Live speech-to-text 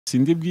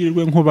Sindi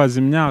bwirirwe nkubaza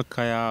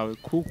imyaka yawe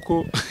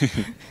kuko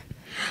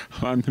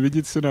abantu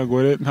b'igitsina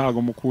gore ntago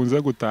mukunze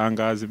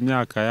gutangaza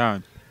imyaka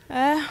yanyu.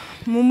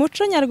 Mu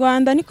muco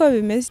nyarwanda niko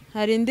bimeze.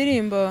 Hari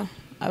indirimbo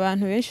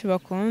abantu benshi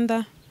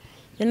bakunda.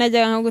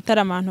 Najyaga nko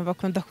gutarama abantu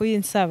bakunda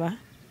kuyinsaba.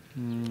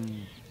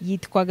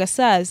 Yitwa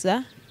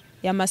Gasaza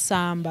ya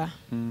Masamba,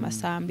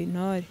 Masamba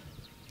intore.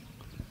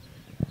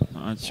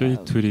 Ntacyo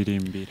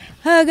yituririmbire.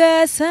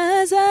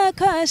 Agasaza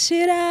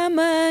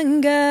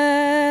kashiramanga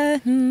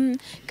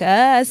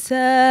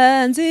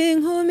kasanze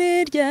inkumi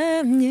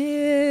ryamye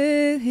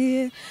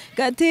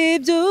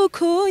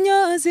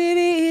katibyukunyoza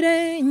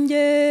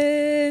ibirenge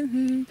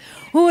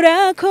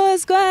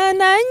urakozwa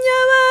na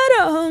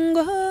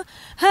Nyabarongo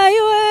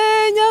hayiwe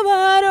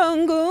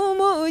Nyabarongo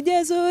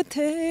umugezi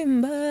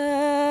utemba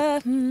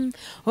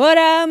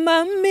ora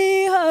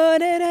mami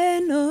horere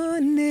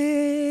none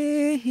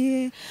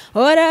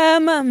ora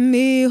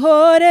mami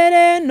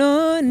horere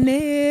none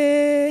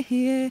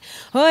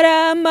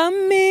ora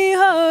mami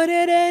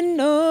horere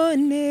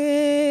none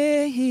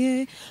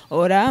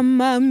ora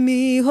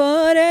mami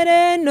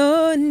horere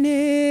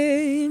none.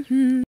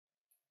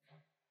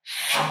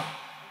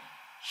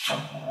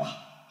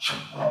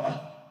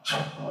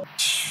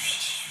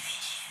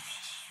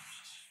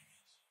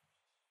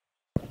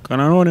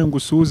 Kananone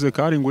ngusuze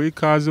kari ngo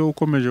ikaze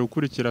ukomeje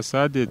gukurikira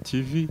Sade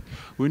TV.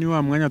 Uyu ni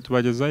wa mwanya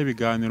tubagezaho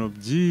ibiganiro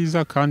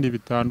byiza kandi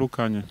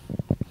bitandukanye.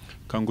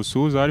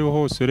 Kangusuze ari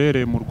hose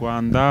rere mu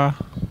Rwanda,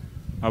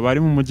 abari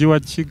mu mujyi wa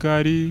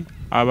Kigali,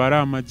 abari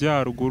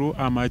amajyaruguru,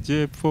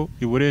 amajyepfo,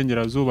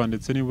 iburengerazuba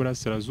ndetse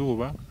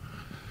n'iburasirazuba,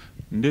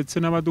 ndetse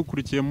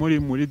n'abadukurikiye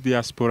muri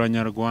diaspora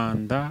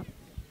nyarwanda,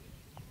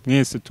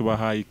 mwese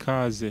tubahaye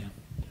ikaze.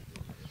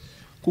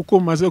 Kuko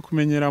maze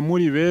kumenyera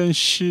muri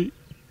benshi,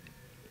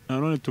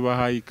 nanone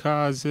tubahaye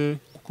ikaze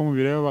kuko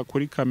mubireba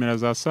kuri kamera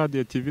za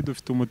Sade TV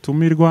dufite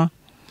umutumirwa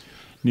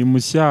ni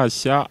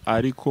mushyashya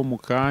ariko mu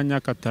kanya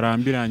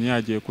katarambiranye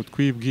yagiye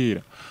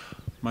kutwibwira.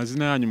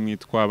 Mazina yanyu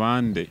mwitwa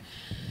bande?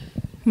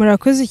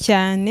 Murakoze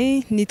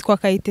cyane, nitwa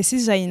Kayitesi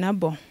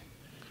zainabo.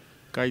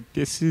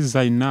 Kayitesi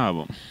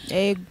zainabo.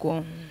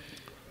 Ego.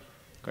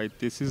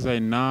 Kayitesi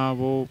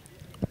zainabo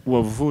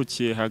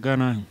wavukiye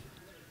hagana?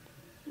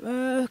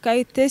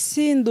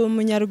 Kayitesi ndi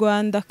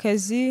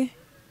umunyarwandakazi.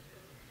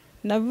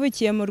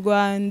 Navukiye mu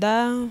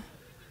Rwanda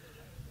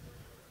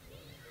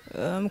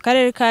mu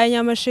karere ka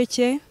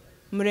Nyamasheke,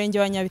 umurenge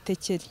wa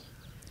Nyabitekeri.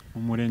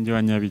 Umurenge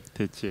wa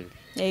Nyabitekeri.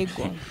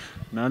 Yego.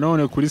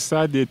 Nanone kuri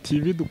Sade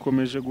TV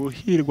dukomeje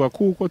guhirwa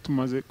kuko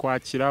tumaze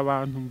kwakira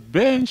abantu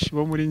benshi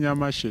bo muri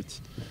Nyamasheke.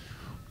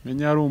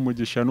 Menya ari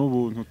umugisha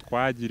n'ubuntu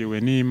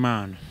twagiriwe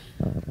n'Imana.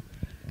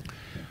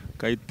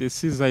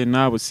 Kayitesi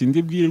zainabo,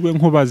 sindi bwirirwe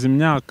nkubaza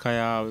imyaka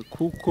yawe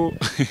kuko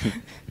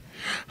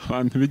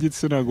abantu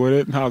b'igitsina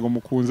gore ntago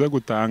mukunze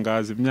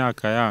gutangaza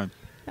imyaka yanyu.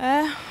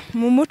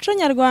 Mu muco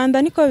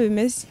nyarwanda niko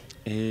bimeze.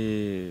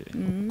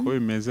 Ko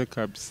bimeze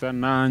kabisa,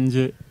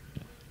 nanjye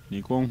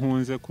niko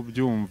nkunze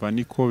kubyumva,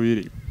 niko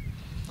biri.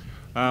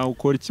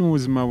 Ukora iki mu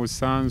buzima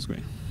busanzwe?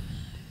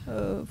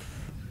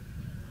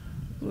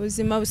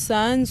 Ubuzima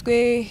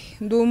busanzwe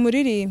ndi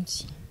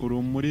umuririmbyi. Uri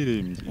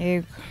umuririmbyi?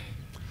 Yego.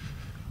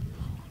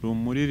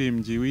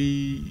 Umuririmbyi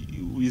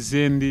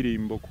w'ize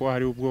ndirimbo ko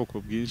hari ubwoko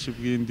bwinshi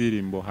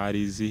bw'indirimbo,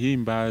 hari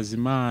izihimbaza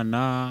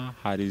Imana,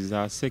 hari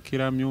za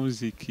secular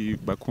music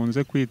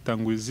bakunze kwita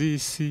ngo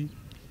izisi.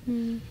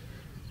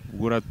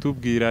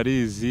 Uratubwira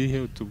ari izihe,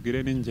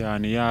 utubwire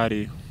n'injyana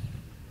yari?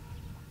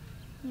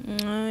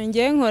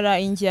 Ngiye nkora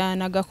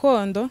injyana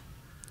gakondo.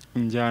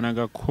 Injyana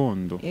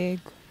gakondo?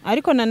 Yego.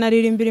 Ariko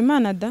nanaririmbira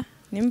Imana da.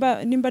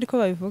 Nimba ariko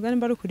babivuga,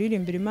 nimba ari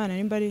kuririmbira Imana,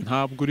 nimba ari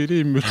ntabwo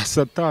uririmbira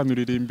Satani,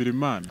 uririmbira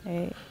Imana.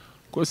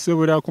 Ko se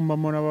buriya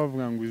kumbamona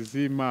bavuga ngo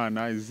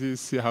iz'Imana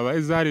izisi haba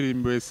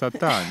izaririmbiwe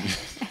Satani.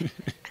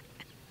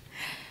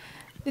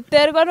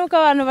 Biterwa nuko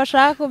abantu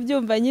bashaka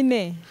kubyumva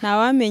nyine,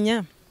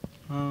 ntawamenya.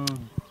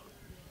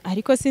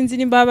 Ariko sinzi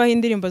nimba habaho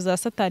indirimbo za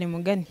Satani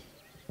mugani.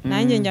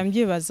 Nanjye njya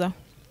mbyibazaho.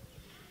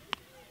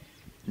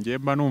 Ngiye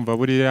mba numva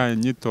buriya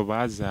nyito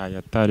bazaye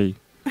atari.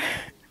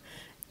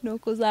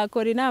 Nuko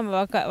uzakora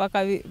inama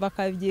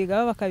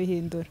bakabyigaho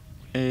bakabihindura.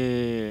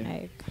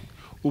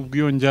 Ubwo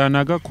iyo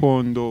njyana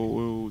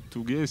gakondo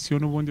tubwiye siyo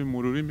n'ubundi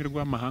mu rurimi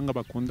rw'amahanga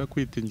bakunda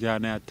kwita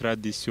injyana ya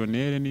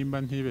traditionnelle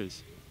nimba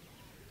ntibeshye.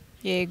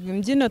 Yego,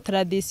 imbyino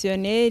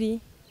traditionnelle.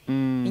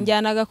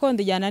 Injyana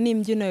gakondo ijyana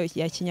n'imbyino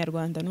ya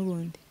Kinyarwanda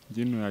n'ubundi.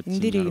 Imbyino ya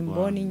Kinyarwanda.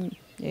 Indirimbo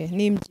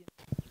n'imbyino.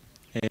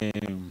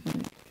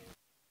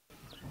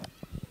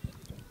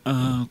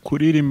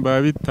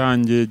 Kuririmba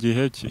bitangiye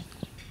gihe ki?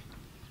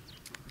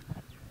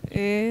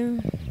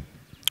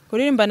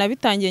 Kuririmba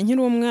nabitangiye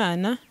nkiri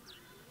umwana.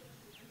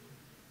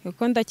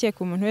 Kuko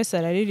ndakeka umuntu wese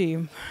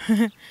araririmba.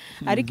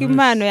 Ariko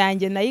impano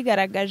yanjye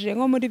nayigaragaje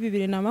nko muri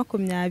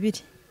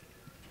 2020.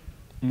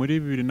 Muri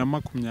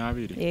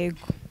 2020?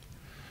 Yego.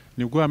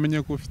 Nibwo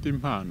wamenye ko ufite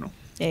impano?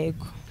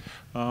 Yego.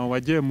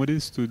 Wagiye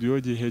muri studio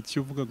gihe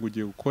kivuga ngo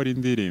ugiye gukora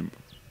indirimbo?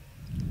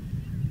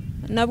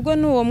 Nabwo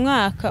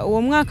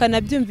uwo mwaka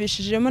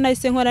nabyumvishijemo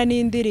nahise nkora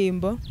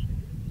n'indirimbo.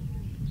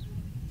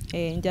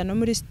 njya no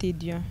muri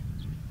studio.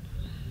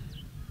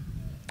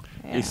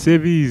 Ese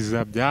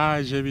biza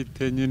byaje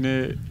bite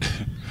nyine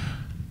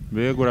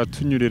mbega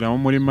uratunyuriramo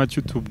muri make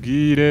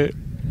utubwire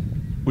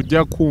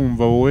ujya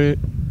kumva wowe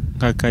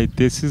nka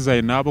Kayitesi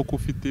zainabo ko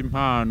ufite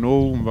impano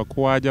wumva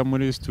ko wajya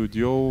muri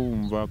studio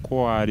wumva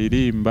ko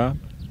waririmba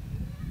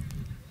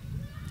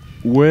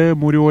we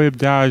muri we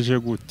byaje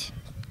gute?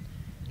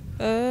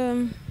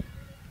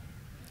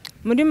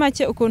 Muri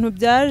make ukuntu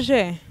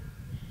byaje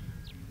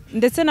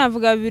ndetse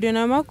navuga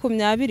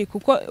 2020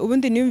 kuko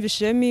ubundi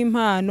niyumvishemo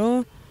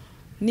impano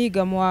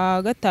niga mu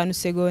wa gatanu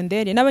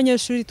segonderi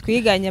n'abanyeshuri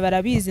twiganye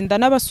barabizi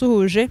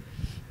ndanabasuhuje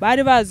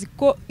bari bazi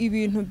ko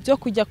ibintu byo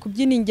kujya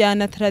kubyina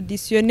injyana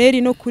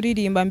traditionnel no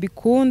kuririmba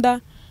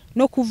mbikunda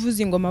no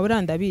kuvuza ingoma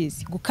buranda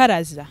bizi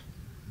gukaraza.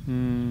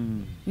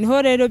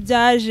 Niho rero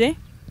byaje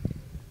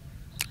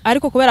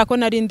ariko kubera ko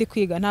nari ndi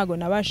kwiga ntago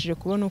nabashije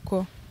kubona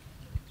uko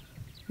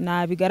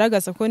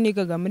nabigaragaza ko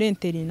nigaga muri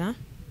interina.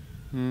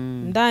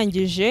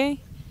 Ndangije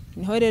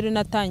niho rero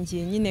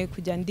natangiye nyine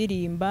kujya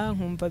ndirimba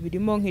nkumva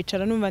birimo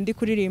nkicara numva ndi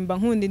kuririmba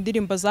nkunda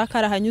indirimbo za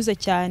karahanyuze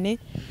cyane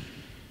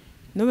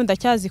n'ubu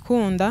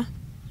ndacyazikunda.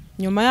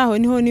 Nyuma yaho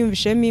niho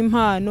niyumvishemo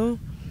impano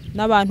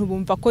n'abantu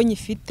bumva ko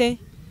nyifite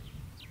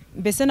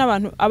mbese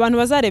abantu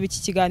bazareba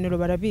iki kiganiro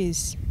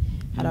barabizi.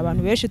 Hari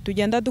abantu benshi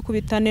tugenda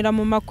dukubitanira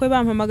mu makwe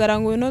bampamagara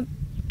ngo no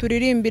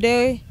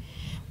turirimbire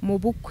mu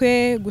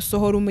bukwe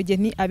gusohora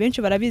umugeni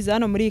abenshi barabizi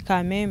hano muri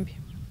Kamembe.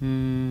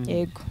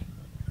 Yego.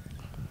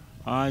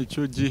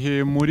 Icyo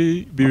gihe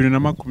muri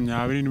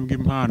 2020 nibwo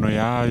impano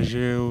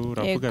yaje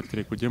uravuga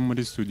ati kujye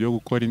muri studio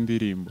gukora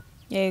indirimbo.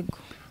 Yego.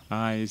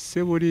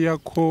 Ese buriya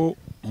ko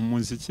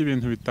umuziki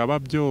ibintu bitaba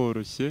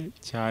byoroshye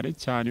cyane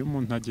iyo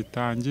umuntu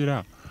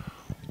agitangira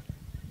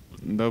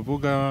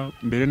ndavuga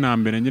mbere na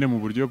mbere nyine mu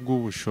buryo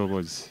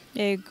bw'ubushobozi.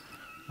 Yego.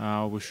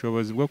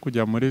 Ubushobozi bwo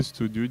kujya muri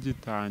studio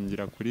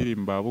ugitangira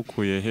kuririmba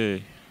bukuye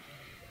he?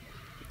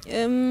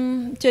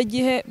 Icyo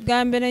gihe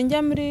bwa mbere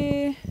njya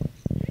muri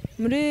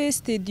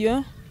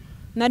studio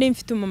nari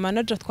mfite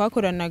umumanager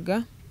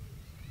twakoranaga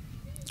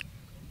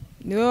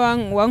niwe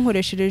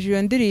wankoreshereje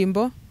iyo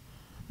ndirimbo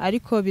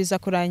ariko biza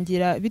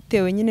kurangira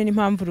bitewe nyine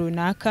n'impamvu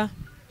runaka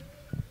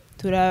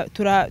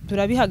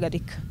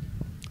turabihagarika.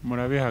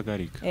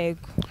 Murabihagarika?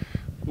 Yego.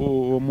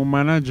 Uwo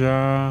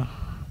mumanager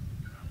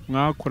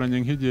mwakoranye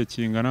nk'igihe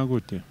kingana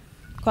gute?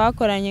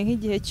 Twakoranye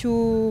nk'igihe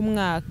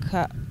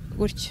cy'umwaka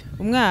gutyo.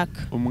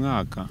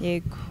 Umwaka?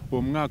 Yego.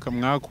 Uwo mwaka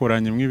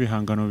mwakoranye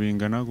mw'ibihangano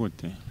bingana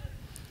gute?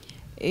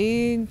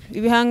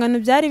 Ibihangano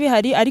byari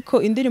bihari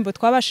ariko indirimbo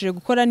twabashije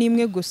gukora ni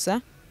imwe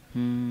gusa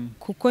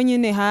kuko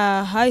nyine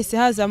hahise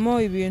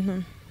hazamo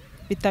ibintu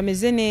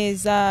bitameze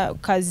neza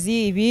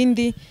kazi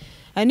ibindi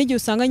ari n'igihe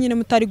usanga nyine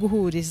mutari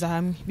guhuriza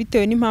hamwe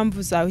bitewe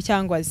n'impamvu zawe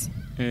cyangwa ze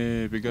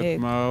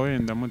bigatuma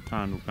wenda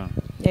mutandukana.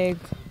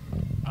 Yego.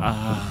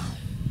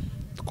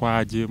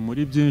 Twagiye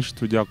muri byinshi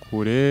tujya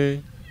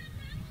kure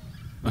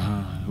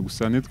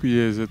gusa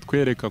nitwiyeze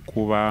twereka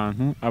ku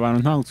abantu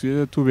ntabwo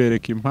twiyeze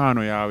tubereka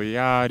impano yawe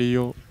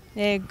yariyo.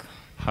 Yego.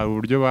 Hari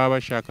uburyo baba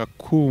bashaka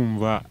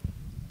kumva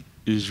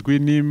ijwi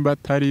nimba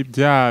atari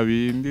bya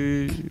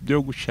bindi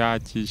byo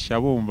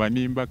gushakisha bumva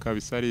nimba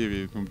kabisa ari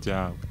ibintu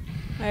byawe.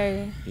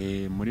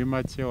 Muri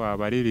make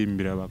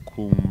wabaririmbira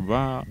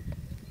bakumva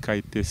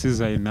Kayitesi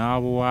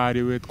zainabo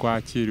wariwe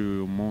twakiriwe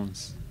uyu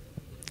munsi.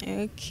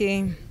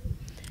 Okay.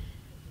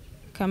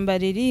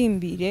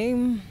 Kambaririmbire.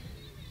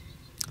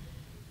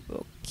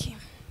 Okay.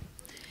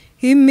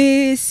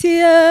 Imisi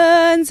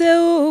yanze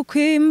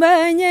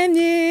ukwimbanye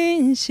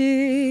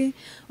myinshi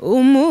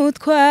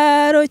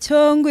umutwaro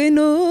cyongwe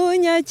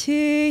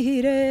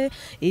nunyakire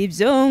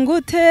ibyo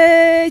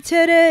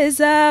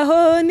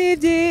ngutekerezaho ni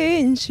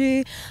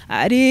byinshi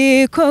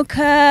ariko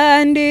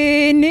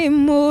kandi ni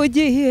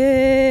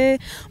mugihe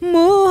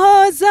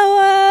muhoza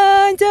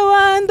wanjye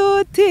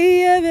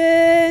wandutiye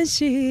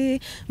benshi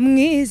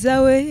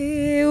mwiza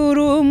we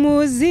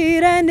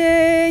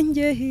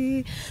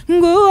urumuziranenge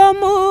nguwo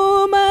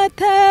mu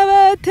mata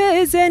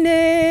bateze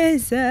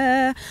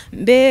neza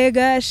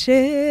mbega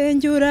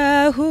shenge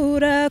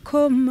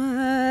urakoma.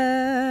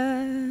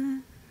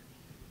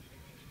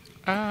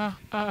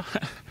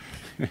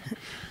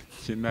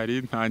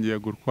 Nari ntangiye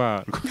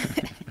gutwarwa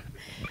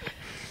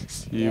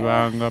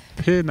sibanga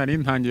pe nari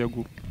ntangiye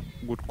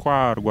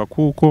gutwarwa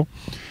kuko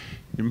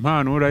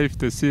impano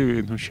urayifite si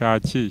ibintu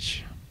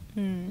ushakisha.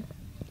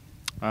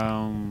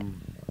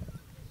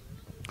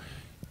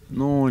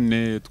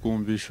 None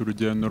twumvisha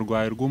urugendo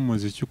rwawe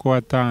rw'umuziki uko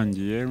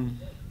watangiye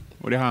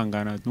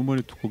urihangana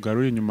n'umuri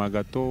tukugarura inyuma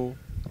gato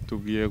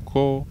tubwiye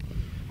ko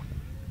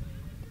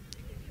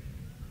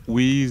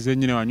wize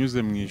nyine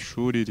wanyuze mu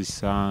ishuri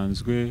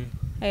risanzwe.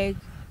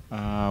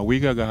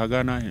 Wigaga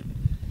hagana he?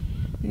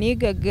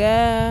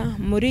 Nigaga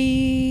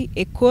muri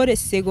école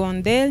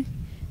secondaire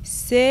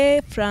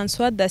c'est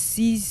François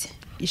d'Assise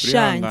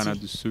Ishangi. Urihangana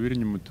dusubire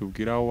inyuma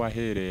tubwira aho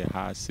wahereye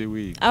hasi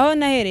wiga. Aho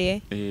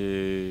nahereye?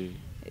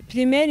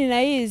 Primaire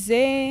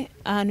nayize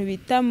ahantu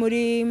bita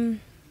muri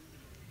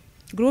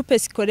groupe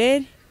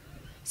scolaire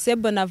C'est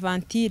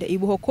Bonaventure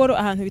Ibuhokoro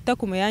ahantu bita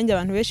ku Muyange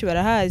abantu benshi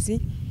barahazi.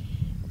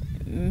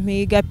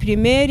 mpiga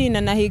primaire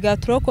nahiga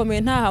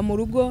trokome ntaha mu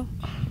rugo.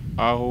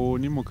 Aho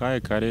ni mu kahe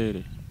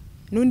karere?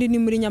 Nundi ni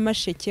muri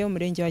Nyamasheke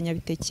umurenge wa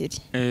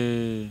Nyabitekeri.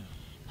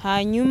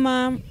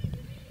 Hanyuma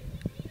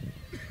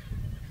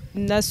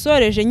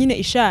nasoreje nyine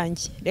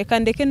Ishangi. Reka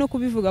ndeke no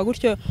kubivuga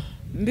gutyo,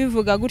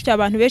 mbivuga gutyo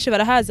abantu benshi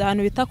barahaza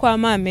ahantu bita kwa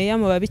mame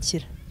mu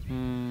babikira.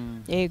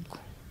 Yego.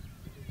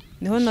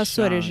 Niho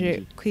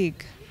nasoreje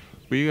kwiga.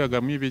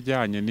 Wigaga mu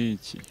ibijyanye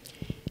n'iki?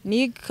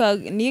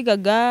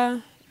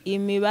 Nigaga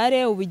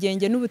imibare,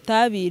 ubugenge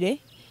n'ubutabire,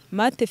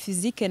 math,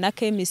 physique na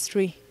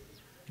chemistry.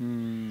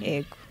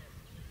 Yego.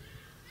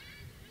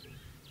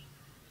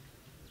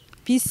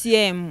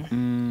 PCM.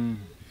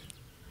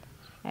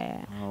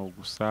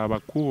 Gusaba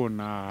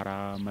kubona hari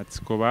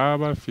amatsiko baba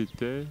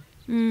bafite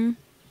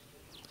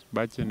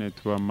bakeneye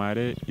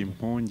tubamare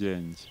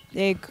impungenge.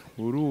 Yego.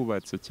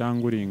 Urubatse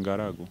cyangwa uri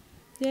ingaragu?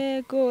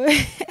 Yego.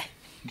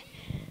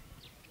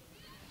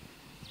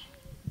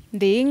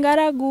 Ndi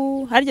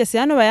ingaragu. Harya si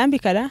hano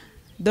bayambikara?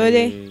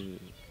 Dore.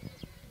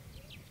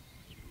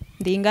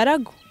 Ndi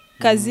ingaragu.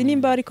 Kazi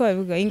nimba ariko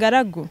babivuga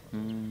ingaragu.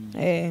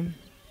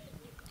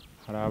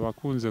 Hari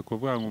abakunze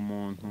kuvuga ngo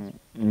umuntu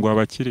ngo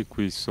abakiri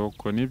ku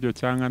isoko nibyo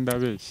cyangwa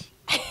ndabeshye.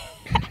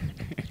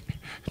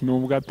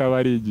 Nubwo ataba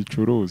ari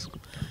igicuruzwa.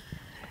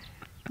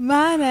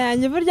 Mana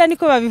yanjye burya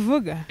niko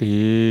babivuga.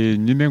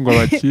 Nyine ngo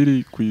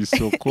abakiri ku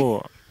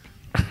isoko.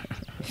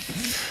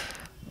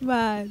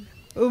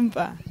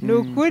 Umva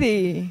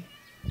nukuri.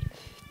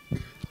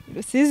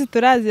 Rusizi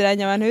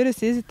turaziranye, abantu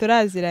b'Urusizi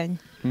turaziranye.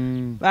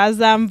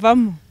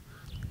 Bazamvamo.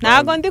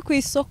 Ntago ndi ku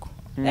isoko.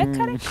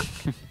 Reka.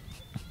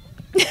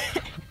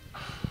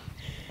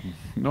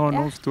 None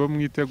ufite uwo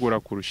mwitegura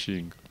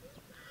kurushinga?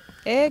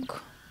 Ego,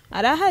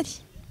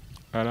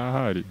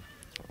 arahari.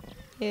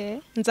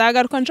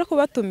 Nzagaruka nje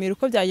kubatumira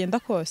uko byagenda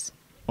kose.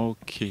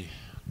 Okay.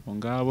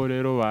 Ngabo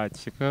rero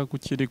bakeka ko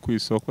ukiri ku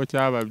isoko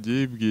cyaba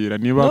byibwira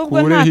niba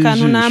kureho ijisho. Nubwo nta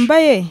kantu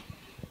nambaye.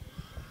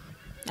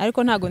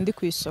 Ariko ntago ndi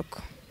ku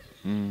isoko.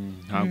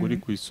 Ntago uri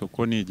ku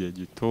isoko ni igihe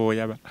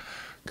gitoya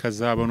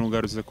kazabona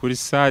ugaruze kuri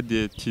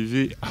Sade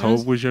TV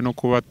ahubwo uje no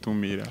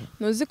kubatumira.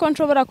 Nuzi ko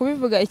nshobora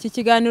kubivuga iki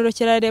kiganiro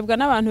kirarebwa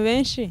n'abantu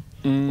benshi.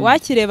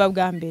 Wakireba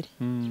bwa mbere.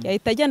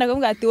 Yahita agenda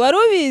akamubwira ati wari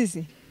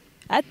ubizi?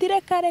 Ati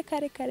reka.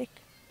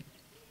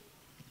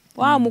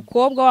 Wa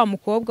mukobwa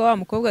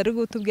ari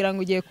gutubwira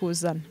ngo ugiye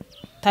kuzana.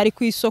 Tari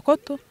ku isoko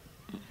to.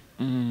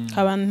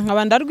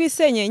 Nkabanda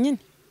rwisenye nyine.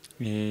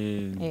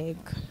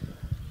 Yego.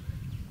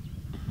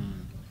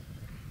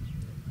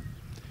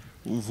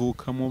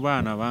 Uvuka mu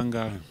bana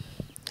bangahe?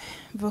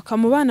 Mvuka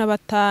mu bana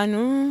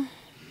 5,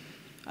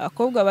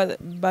 abakobwa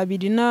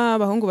 2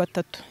 n'abahungu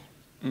 3.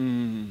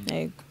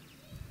 Yego.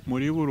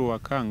 Muri buru wa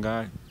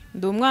kangahe?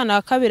 Ndi umwana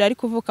wa 2 ari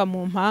kuvuka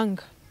mu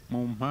mpanga.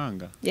 Mu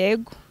mpanga?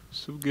 Yego.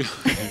 Subwe.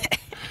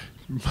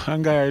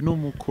 Impanga yawe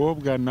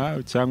n'umukobwa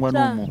nawe cyangwa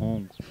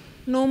n'umuhungu?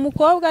 Ni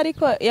umukobwa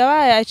ariko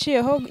yabaye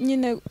yaciyeho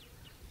nyine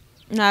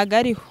ntago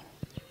ariho.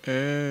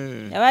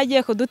 Yabaye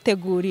agiye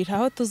kudutegurira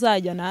aho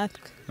tuzajya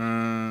natwe.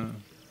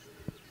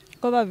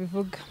 Ko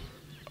babivuga.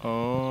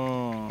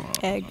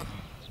 Yego.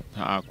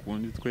 Nta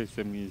kundi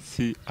twese mu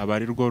isi aba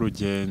ari rwo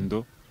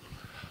rugendo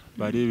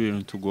bari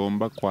ibintu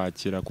tugomba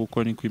kwakira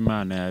kuko niko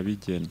Imana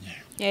yabigennye.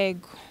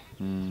 Yego.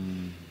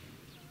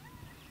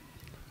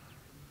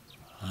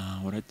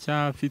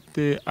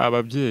 Uracyafite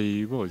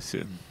ababyeyi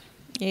bose?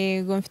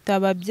 Yego, mfite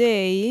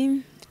ababyeyi,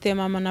 mfite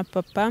mama na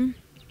papa.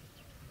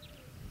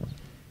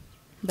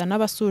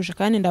 Ndanabasuje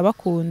kandi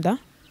ndabakunda.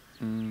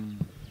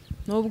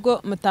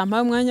 Nubwo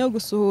mutampaye umwanya wo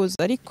gusuhuza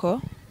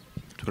ariko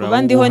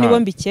kuba ndiho nibo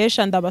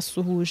mbikesha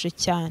ndabasuhuje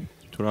cyane.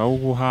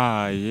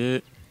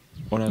 Turawuguhaye.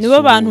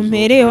 Nibo bantu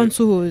mpereyeho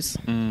nsuhuza.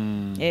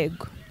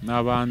 Yego.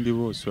 N'abandi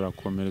bose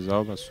urakomereza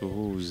aho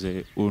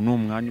basuhuze. Uyu ni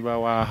umwanya uba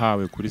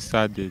wahawe kuri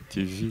Sade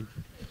TV.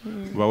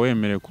 Uba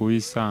wemere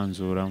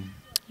kuwisanzuramo.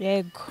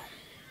 Yego.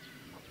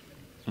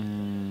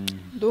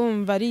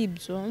 Ndumva ari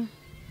ibyo.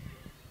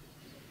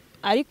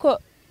 Ariko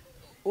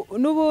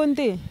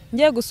nubundi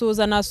ngiye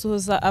gusuhuza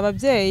nasuhuza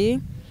ababyeyi.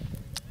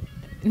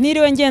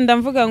 Niriwe ngenda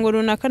mvuga ngo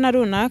runaka na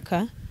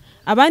runaka,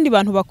 abandi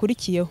bantu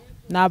bakurikiyeho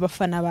ni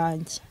abafana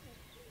banjye.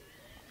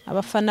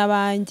 Abafana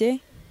banjye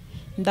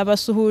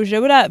ndabasuhuje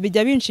bura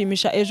bijya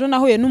binshimisha. Ejo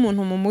nahuye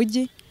n'umuntu mu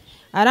mujyi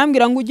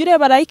arambwira ngo ujye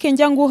ureba like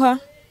njya nguha.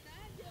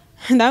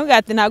 Ndambwira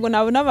ati ntago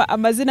nabona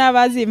amazina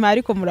y'abazima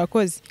ariko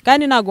murakoze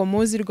kandi ntago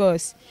muzi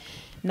rwose.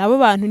 Nabo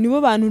bantu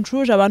nibo bantu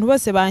ncuje, abantu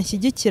bose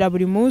banshyigikira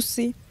buri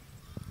munsi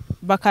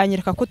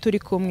bakanyereka ko turi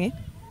kumwe.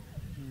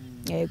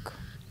 Yego.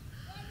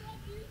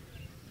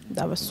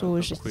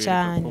 Ndabasuje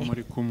cyane.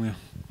 Muri kumwe.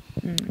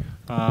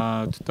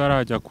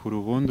 Tutarajya ku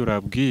rubundi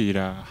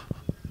urabwira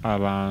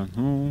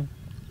abantu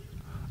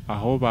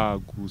aho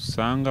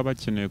bagusanga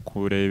bakeneye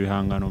kureba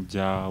ibihangano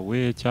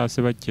byawe cyangwa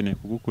se bakeneye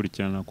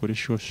kugukurikirana kuri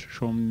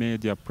social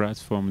media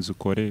platforms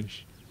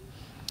ukoresha?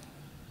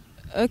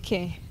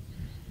 Okay.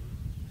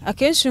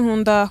 Akenshi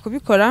nkunda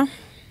kubikora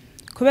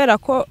kubera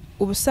ko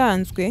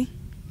ubusanzwe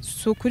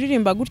si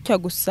ukuririmba gutya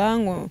gusa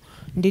ngo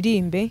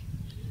ndirimbe.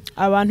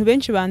 Abantu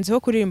benshi banziho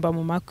kuririmba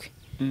mu makwe.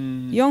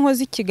 Iyo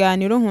nkoze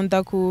ikiganiro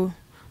nkunda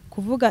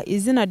kuvuga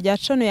izina rya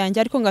channel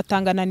yanjye ariko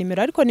ngatanga na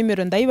nimero, ariko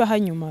nimero ndayibaha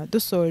nyuma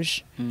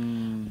dusoje.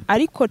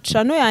 Ariko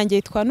channel yanjye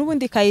yitwa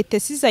nubundi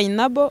Kayitesi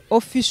Zainabo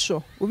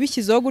official,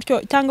 ubishyizeho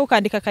gutyo cyangwa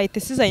ukandika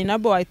Kayitesi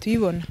Zainabo wahita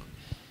uyibona.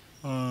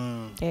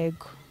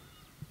 Yego.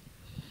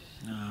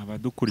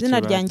 Izina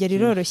ryanjye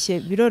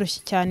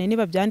biroroshye cyane,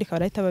 niba byandika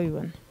barahita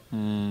babibona.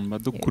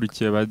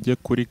 Badukurikiye bajye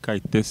kuri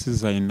Kayitesi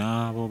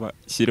Zainabo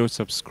bashyireho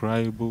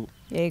subscribe.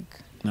 Yego.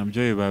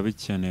 Nabyo biba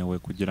bikenewe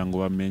kugira ngo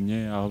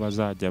bamenye aho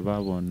bazajya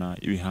babona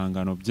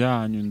ibihangano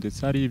byanyu,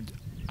 ndetse ari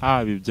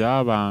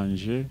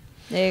ibyabanje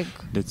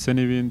ndetse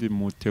n'ibindi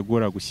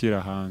mutegura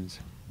gushyira hanze.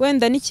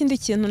 Wenda n'ikindi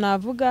kintu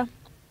navuga,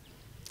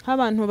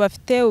 nk'abantu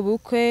bafite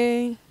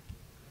ubukwe,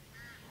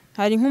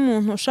 hari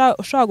nk'umuntu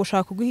ushaka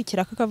gushaka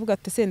kuguhikira akavuga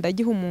ati se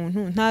ndagiha umuntu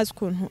ntazi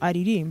ukuntu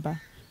aririmba.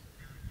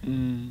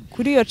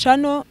 Kuri iyo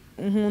channel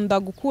nkunda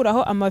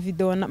gukuraho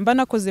amavideo mba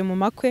nakoze mu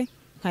makwe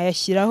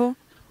nkayashyiraho,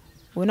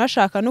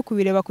 unashaka no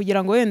kubireba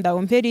kugira ngo wenda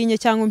umpe linye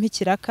cyangwa umpe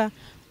ikiraka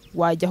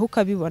wajyaho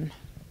ukabibona.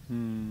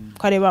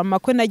 Ukareba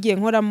amakwe nagiye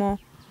nkoramo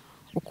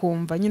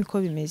ukumva nyine uko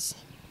bimeze.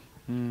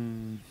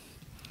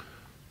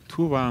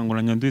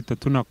 Tubanguranya duhita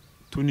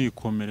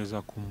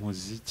tunikomereza ku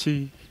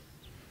muziki.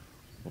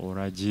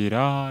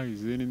 Uragira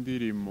izindi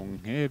ndirimbo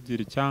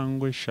nk'ebyiri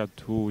cyangwa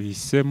eshatu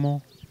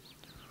uhisemo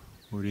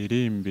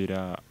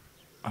uririmbira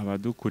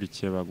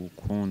abadukurikiye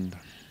bagukunda?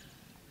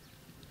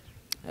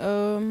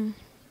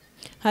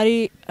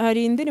 Hari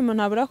indirimbo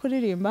ntabura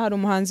kuririmba. Hari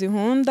umuhanzi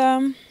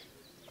nkunda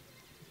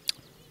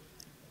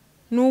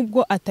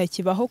nubwo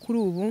atakibaho kuri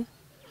ubu,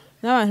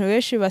 n'abantu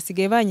benshi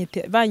basigaye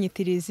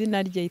banyitira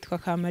izina rye, yitwa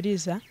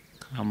Kamaliza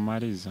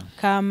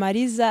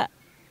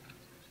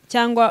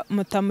cyangwa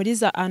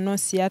Mutamuriza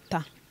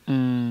Anosiata.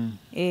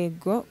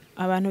 Ego,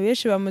 abantu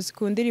benshi bamuzi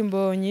ku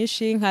ndirimbo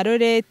nyinshi nka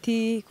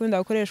laurette ikunda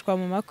gukoreshwa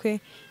mu makwe.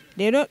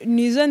 Rero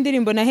nizo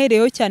ndirimbo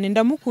nahereyeho cyane,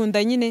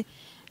 ndamukunda nyine.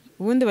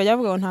 Ubundi bajya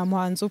bavuga ngo nta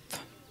muhanzi upfa.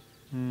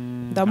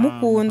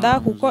 Ndamukunda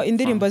kuko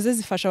indirimbo ze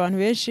zifasha abantu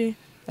benshi,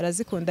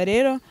 barazikunda.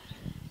 Rero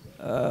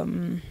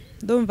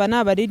ndumva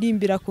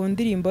nabaririmbira ku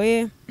ndirimbo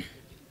ye,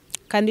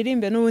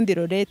 kandirimbe n'ubundi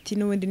laurette,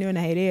 n'ubundi niyo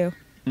nahereyeho.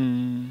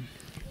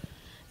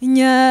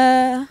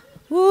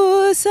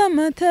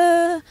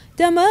 Usamata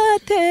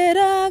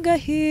jamatera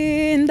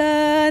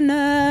gahinda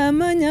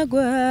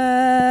n'amanyagwa,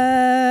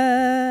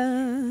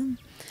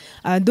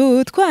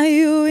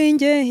 adutwaye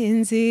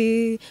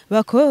uw'ingenzi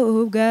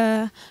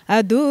bakobwa,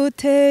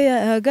 aduteye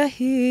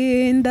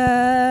agahinda.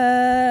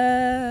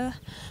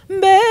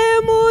 Mbe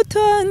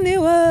mutoni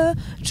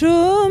wacu,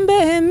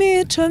 mbe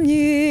mico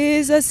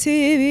myiza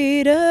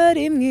sibira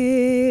rimwe.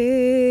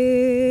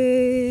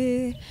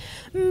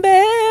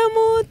 Mbe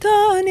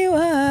mutoni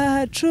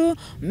wacu,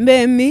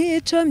 mbe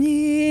mico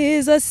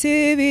myiza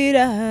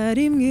sibira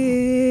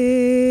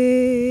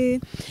rimwe.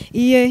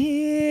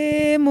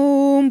 Ye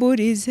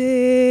mumburize,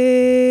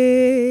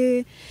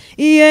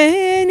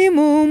 ye ni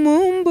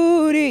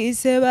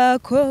mumumburize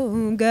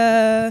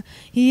bakobwa,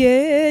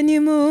 ye ni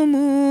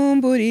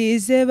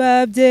mumumburize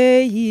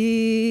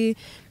babyeyi.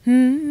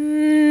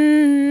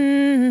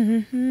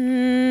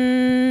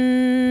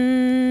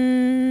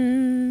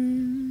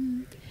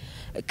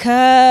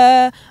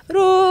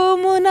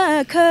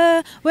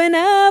 Karumunaka we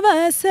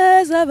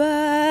n'abasaza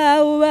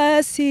bawe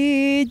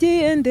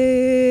basigiye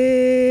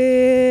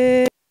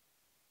nde,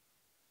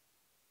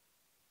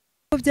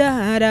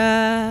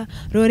 ubyara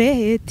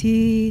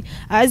laurette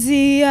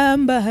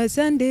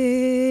aziyambaza nde.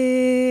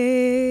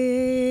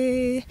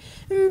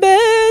 Mbe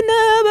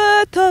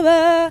n'abato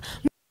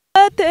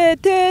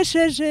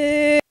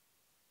batetesheje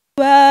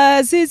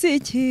bazize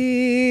iki,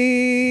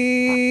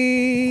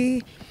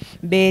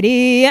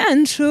 mbere ya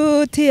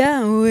nshuti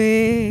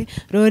yawe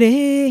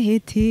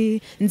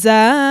laurette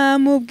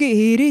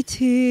nzamubwira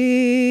iki.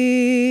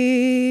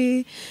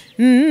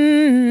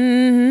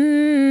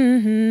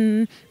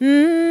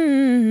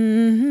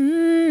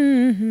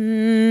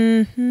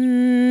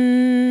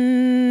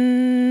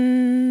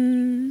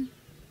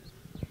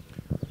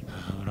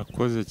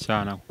 Urakoze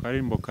cyane ku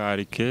karimbo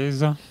kari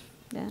keza.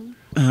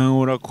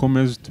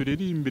 Urakomeza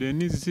turirimbire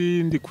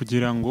n'izindi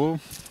kugira ngo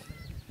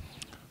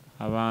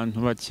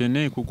abantu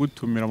bakeneye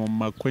kugutumira mu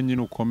makwe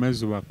nyine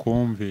ukomeze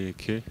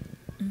ubakumvike.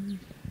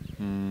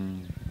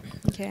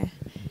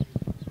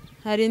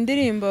 Hari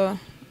indirimbo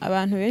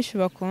abantu benshi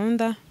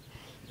bakunda,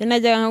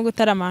 najyaga nko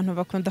gutarama abantu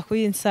bakunda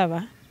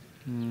kuyinsaba,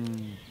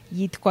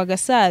 yitwa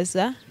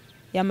Gasaza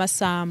ya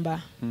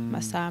Masamba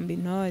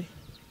Intore.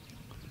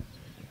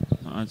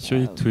 Icyo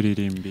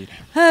yituririmbira.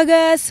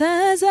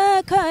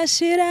 Agasaza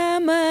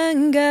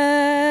kashiramanga,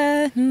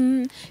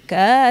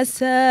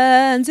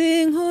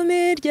 kasanze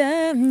inkumi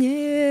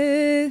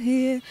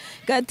iryamye,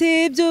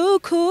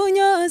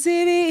 katibyukunyoza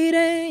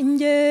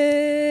ibirenge.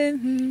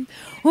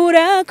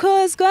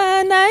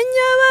 Urakozwa na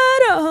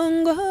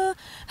Nyabarongo,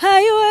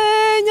 hayiwe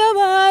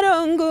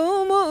Nyabarongo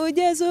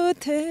umugezi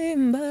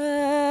utemba.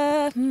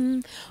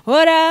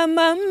 Ora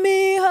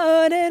mami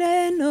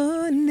horere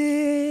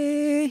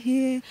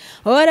none,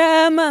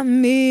 ora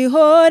mami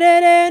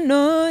horere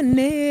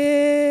none,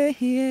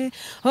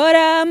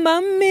 ora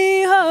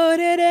mami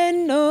horere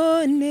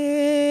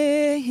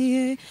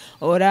none,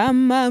 ora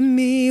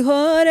mami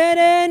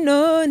horere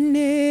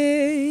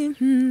none,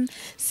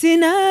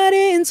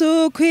 sinarinze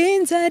uko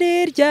inzara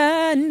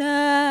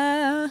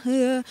iryana,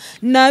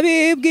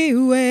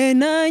 nabibwiwe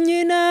na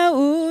nyina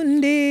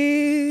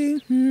undi,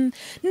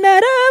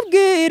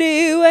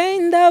 narabwiriwe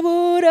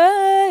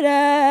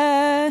ndaburara,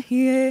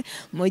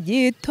 mu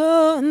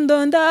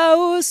gitondo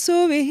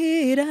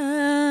ndawusubira,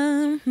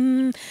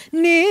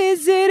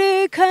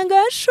 nizirika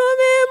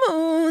ngashumi mu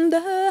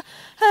nda,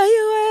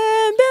 ayiwe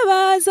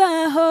mbeba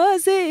zaho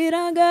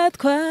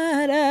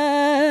ziragatwara,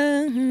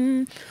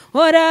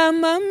 ora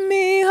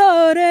mami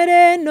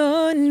horere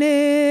none,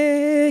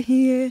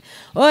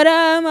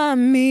 ora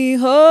mami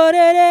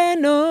horere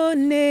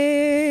none,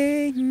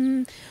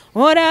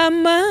 ora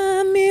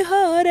mami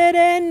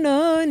horere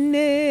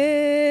none,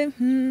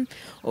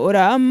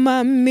 ora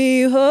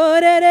mami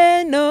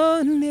horere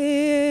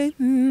none,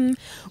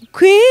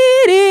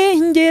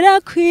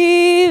 kwiringira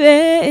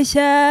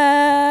kwibeshya,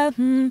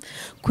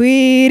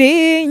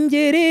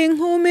 kwiringira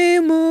inkumi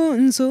mu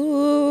nzu,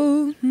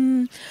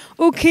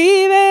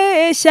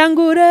 ukibeshya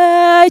ngo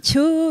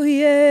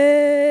uracyuye,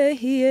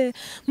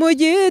 mu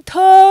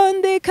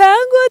gitondo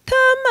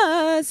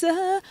ikagutamaza,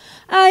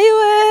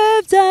 ayiwe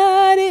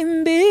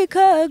byarimbi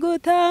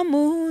ikaguta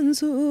mu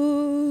nzu,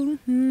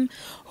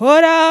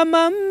 ora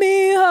mami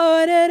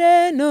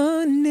horere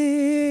none,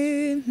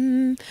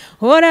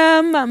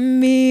 ora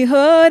mami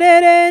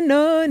horere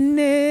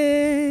none,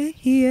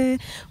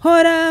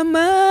 ora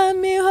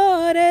mami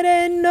horere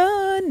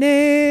none,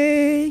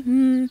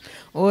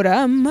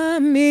 ora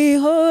mami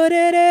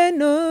horere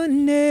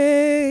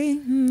none,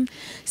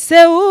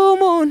 se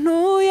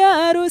w'umuntu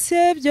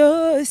yaruse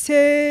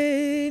byose,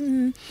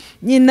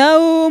 nyina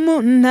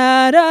w'umuntu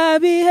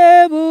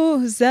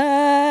arabihebuza,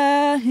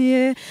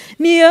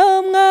 niyo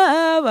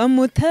mwaba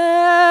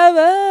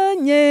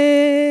mutabanye,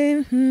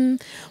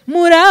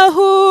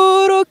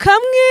 murahura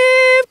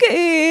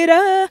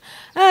ukamwibwira,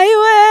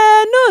 ayiwe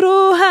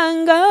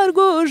n'uruhanga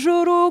rwuje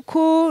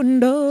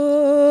urukundo,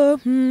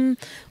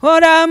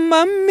 ora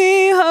mami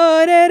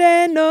horere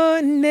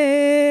none,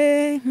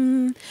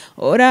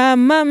 ora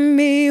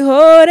mami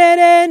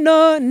horere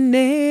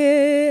none,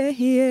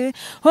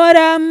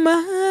 ora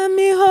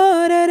mami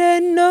horere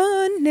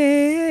none,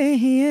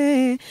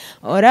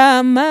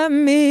 ora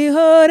mami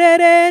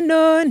horere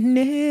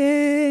none,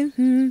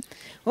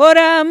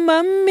 ora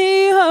mami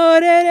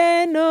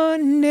horere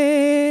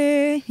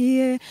none,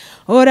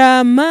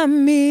 ora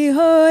mami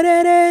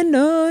horere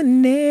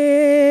none,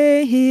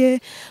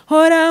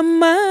 ora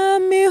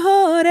mami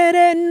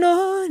horere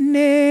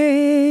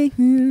none,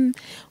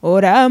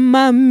 ora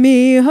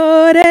mami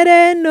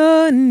horere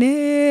none,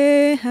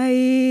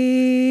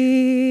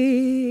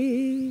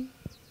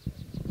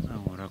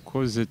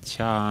 urakoze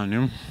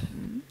cyane.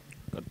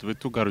 Tube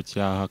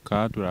tugarukiye aha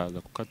ka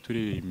turaza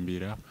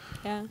kukaturirimbira,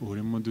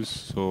 urimo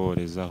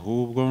dusoreza,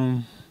 ahubwo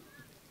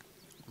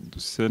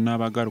duse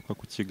n'abagaruka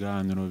ku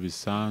kiganiro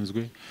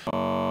bisanzwe.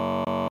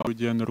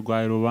 Urugendo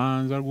rwawe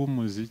rubanza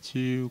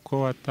rw'umuziki,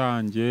 uko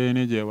watangiye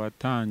n'igihe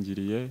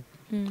watangiriye,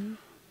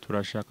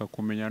 turashaka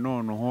kumenya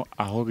noneho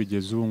aho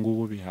bigeze ubu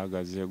ngubu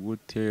bihagaze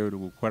gute, uri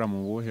gukora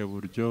mu buhe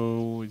buryo,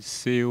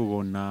 se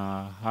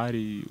ubona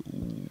hari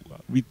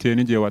bitewe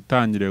n'igihe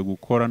watangiriye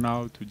gukora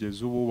naho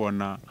tugeze ubu,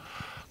 ubona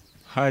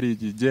hari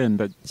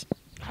igenda,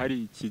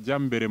 hari ikijya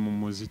mbere mu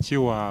muziki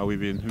wawe,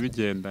 ibintu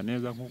bigenda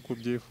neza nk'uko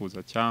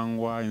ubyifuza,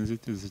 cyangwa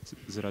inzitizi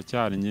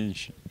ziracyari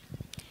nyinshi?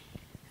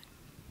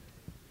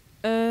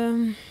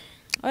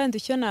 wenda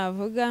icyo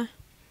navuga,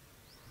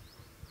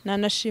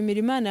 nanashimira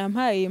Imana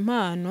yampaye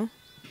impano,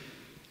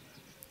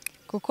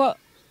 kuko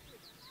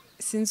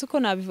sinzi uko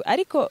nabivuga,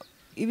 ariko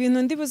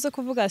ibintu ndibuze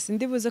kuvuga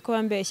sindibuze ko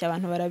bambeshya,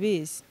 abantu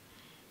barabizi,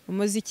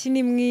 umuziki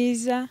ni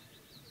mwiza,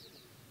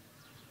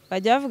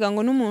 bajya bavuga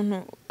ngo n'umuntu,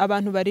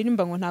 abantu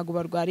baririmba ngo ntago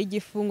barwara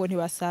igifu, ngo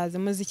ntibasaze,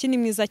 umuziki ni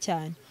mwiza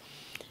cyane.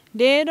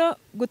 Rero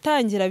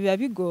gutangira biba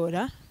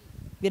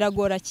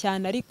biragora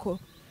cyane, ariko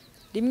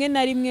rimwe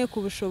na rimwe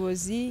ku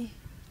bushobozi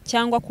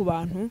cyangwa ku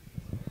bantu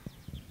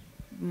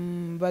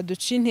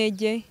baduca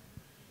intege,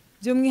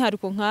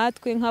 by'umwihariko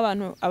nkatwe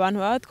nk'abantu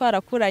baba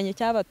twarakuranye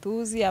cyangwa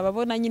batuzi,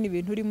 ababona nyine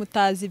ibintu urimo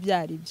utazi ibyo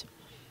ari byo.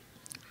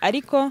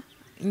 Ariko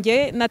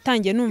nge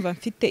natangiye numva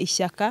mfite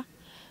ishyaka,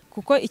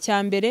 kuko icya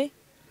mbere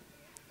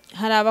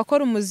hari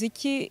abakora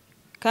umuziki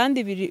kandi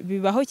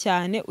bibaho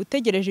cyane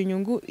utegereje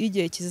inyungu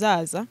y'igihe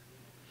kizaza,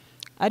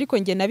 ariko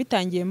nge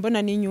nabitangiye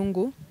mbona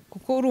n'inyungu,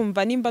 kuko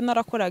urumva nimba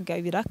narakoraga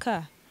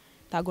ibiraka,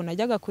 ntago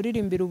najyaga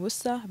kuririmbira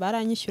ubusa,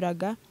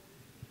 baranyishyuraga.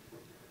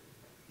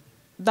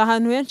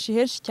 Ahantu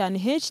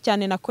henshi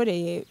cyane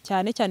nakoreye,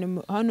 cyane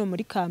hano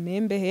muri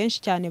Kamembe,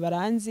 henshi cyane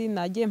baranzi,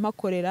 nagiye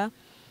mpakorera.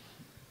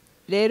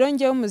 Rero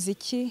ngewe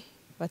umuziki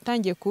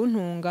batangiye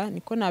kuntunga,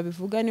 niko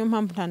nabivuga, niyo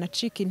mpamvu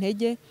ntanacika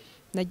intege,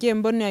 nagiye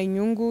mbona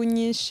inyungu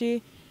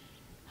nyinshi.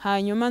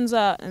 Hanyuma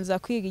nza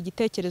kwiga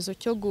igitekerezo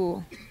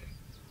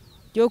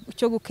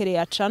cyo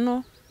gukereya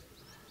channel,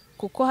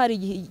 kuko hari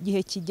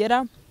igihe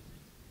kigera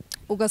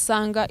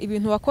ugasanga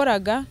ibintu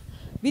wakoraga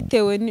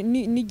bitewe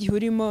n'igihe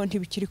urimo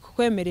ntibikiri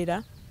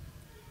kukwemerera,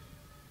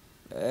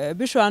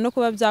 bishobora no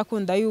kuba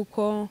byakunda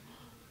yuko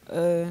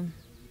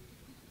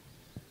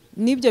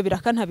n'ibyo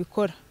biraka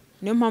ntabikora.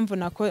 Niyo mpamvu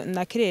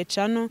nakiriye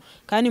channel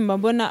kandi mba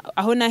mbona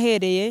aho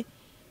nahereye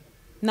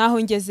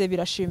naho ngeze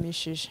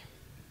birashimishije.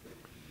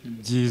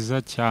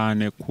 Byiza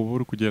cyane kuba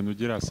uri kugenda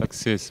ugira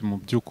success mu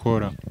byo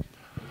ukora.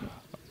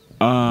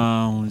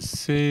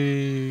 Se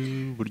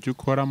buryo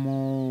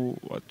ukoramo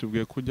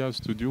watubwiye ko ujya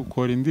studio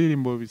ukora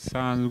indirimbo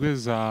bisanzwe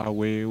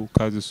zawe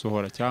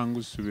ukazisohora cyangwa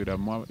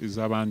usubiramo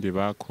iz'abandi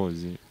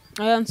bakoze?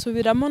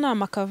 Nsubiramo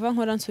n'amakava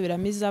nkora,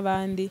 nsubiramo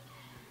iz'abandi,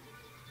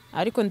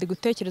 ariko ndi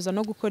gutekereza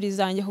no gukora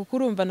izanjye kuko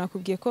urumva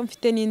nakubwiye ko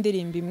mfite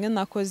n'indirimbo imwe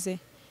nakoze,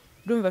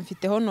 urumva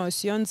mfiteho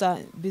notion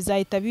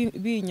bizahita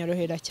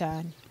binyorohera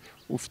cyane.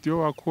 Ufite iyo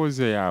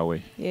wakoze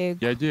yawe?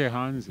 Yego. Yagiye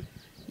hanze?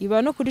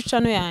 Iba no kuri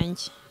channel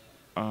yanjye.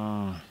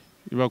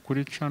 Iba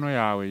kuri channel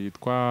yawe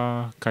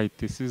yitwa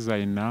Kayitesi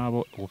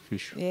zainabo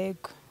official.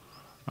 Yego.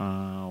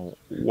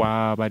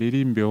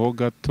 Wabaririmbeho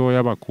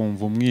gatoya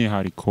bakumva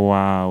umwihariko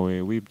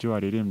wawe w'ibyo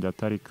waririmbye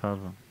atari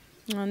cover?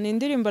 Ni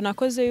indirimbo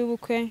nakoze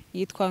y'ubukwe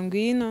yitwa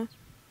Ngwino,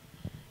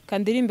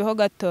 kandirimbeho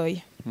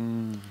gatoya.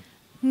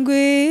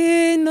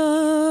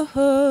 Ngwino,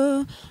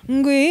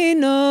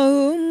 ngwino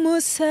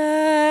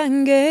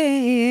umusange,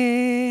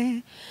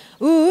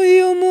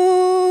 uyu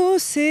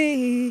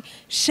munsi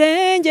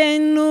shenge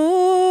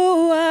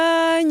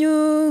n'uwanyu.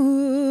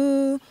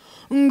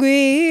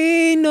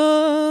 Ngwino,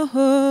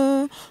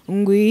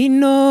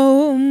 ngwino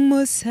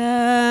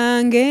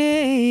umusange,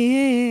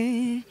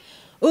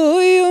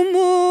 uyu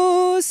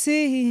munsi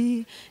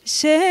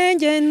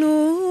shenge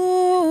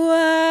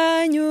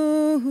n'uwanyu.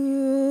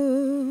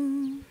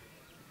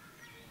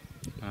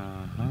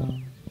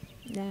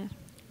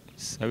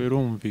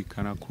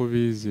 Birumvikana ko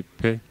bizi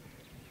pe.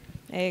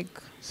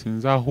 Ego.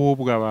 Sinzi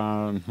ahubwo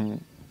abantu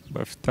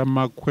bafite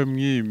amakwe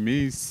mw'iyi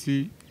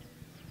minsi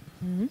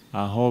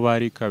aho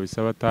bari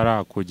kabisa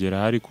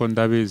batarakugera, ariko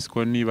ndabizi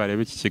ko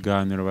nibareba iki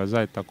kiganiro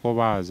bazahita ko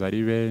baza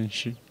ari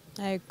benshi.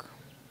 Ego.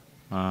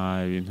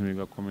 Ibintu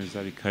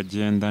bigakomeza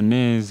bikagenda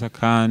neza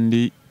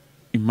kandi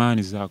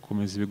Imana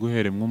izakomeza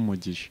ibiguheremwe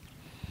umugisha.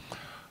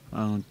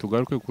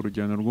 Tugaruke ku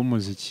rugendo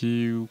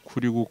rw'umuziki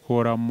kuri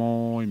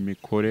gukoramo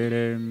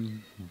imikorere,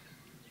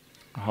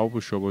 aho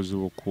ubushobozi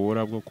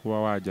bukura bwo kuba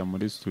wajya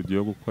muri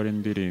studio gukora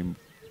indirimbo.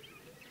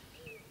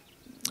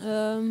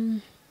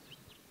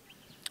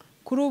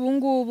 Kuri ubu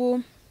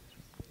ngubu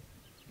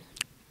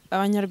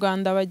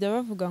abanyarwanda bajya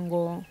bavuga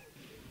ngo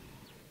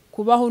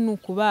kubaho ni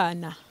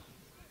ukubana.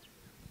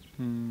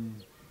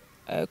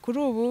 Kuri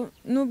ubu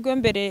nubwo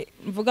mbere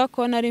mvuga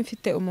ko nari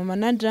mfite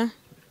umumanager,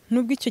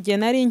 nubwo icyo gihe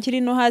nari nkiri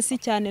no hasi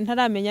cyane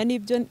ntaramenya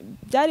n'ibyo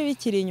byari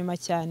bikiri inyuma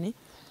cyane,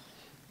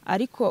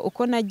 ariko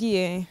uko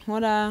nagiye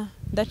nkora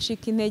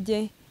ndacika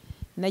intege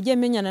nagiye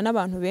menyana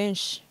n'abantu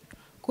benshi.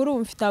 Kuri ubu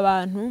mfite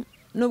abantu,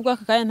 nubwo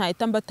aka kanya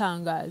ntahita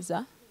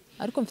mbatangaza,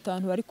 ariko mfite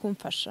abantu bari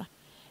kumfasha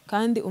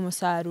kandi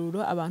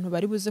umusaruro abantu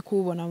bari buze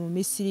kuwubona mu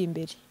minsi iri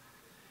imbere,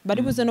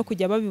 bari buze no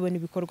kujya babibona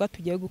ibikorwa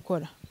tugiye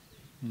gukora.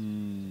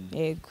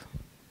 Yego.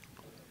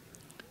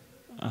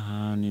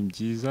 Ni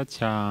byiza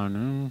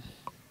cyane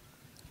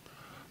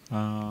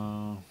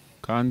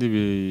kandi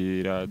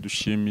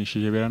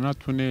biradushimishije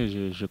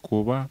biranatunejeje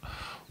kuba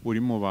uri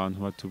mu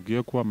bantu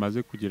batubwiye ko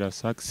bamaze kugira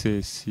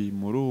success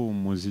muri uwo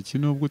muziki,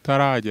 nubwo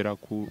utaragera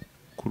ku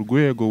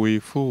rwego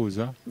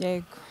wifuza.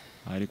 Yego.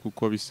 Ariko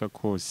uko bisa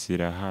kose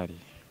irahari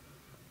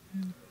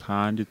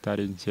kandi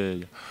itari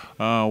nkeya.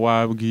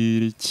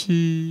 Wabwira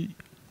iki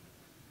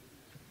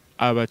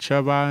abaca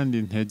abandi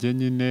intege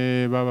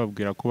nyine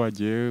bababwira ko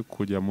bagiye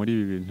kujya muri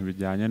ibi bintu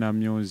bijyanye na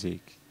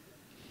music?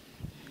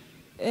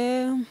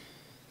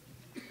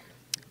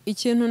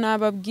 Ikintu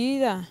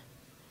nababwira,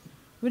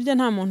 burya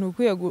nta muntu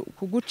ukwiye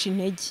kuguca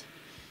intege.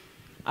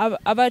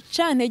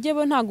 Abaca intege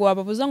bo ntago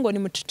wababuza ngo ni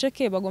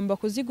muceceke, bagomba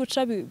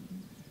kuziguca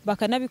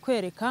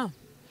bakanabikwereka,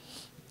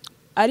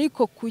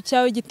 ariko ku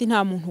cyawe giti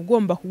nta muntu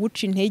ugomba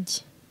kuguca intege.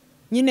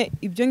 Nyine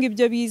ibyo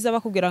ngibyo biza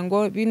bakubwira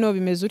ngo bino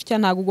bimeze utya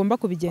ntago ugomba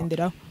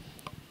kubigenderaho,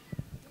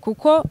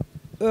 kuko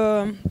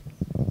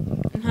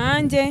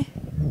nkanjye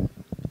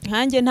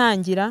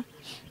ntangira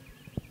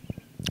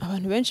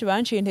abantu benshi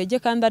banciye intege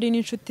kandi ari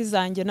n'inshuti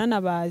zanjye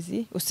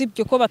nanabazi,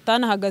 usibye ko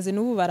batanahagaze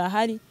n'ubu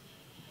barahari.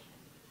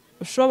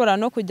 Ushobora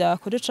no kujya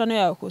kuri channel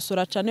yawe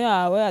kusura channel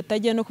yawe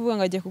atagiye no kuvuga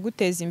ngo agiye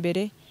kuguteza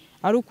imbere,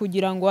 ari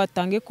ukugira ngo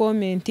atange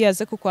comment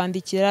yaze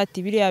kukwandikira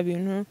ati biriya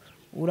bintu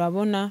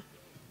urabona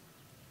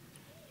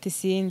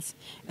tisinzi.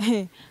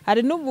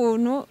 Hari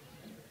n'ubuntu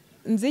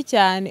nzi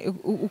cyane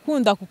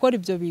ukunda gukora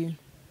ibyo bintu,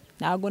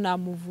 ntago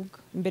namuvuga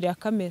imbere ya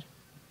kamera,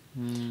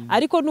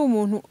 ariko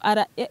n'umuntu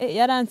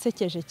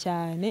yaransekeje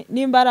cyane.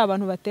 Nimba ari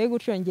abantu bateye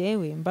gutyo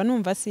ngewe mba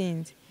numva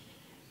sinzi.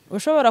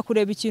 Ushobora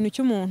kureba ikintu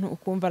cy'umuntu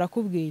ukumva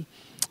arakubwiye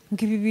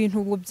ngo ibi bintu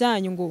ngo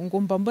byanyu ngo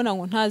mba mbona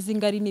ngo ntazi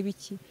ngari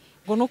n'ibiki,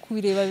 ngo no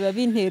kubireba biba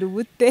bintera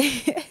ubute.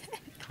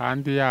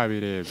 Kandi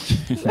yabirebye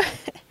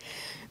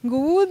ngo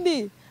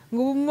ubundi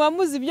ngo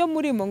mubamuzi ibyo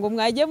murimo ngo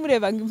mwagiye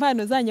mureba ngo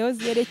impano zanyu aho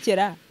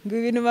ziyerekera ngo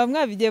ibintu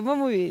mwabigiyemo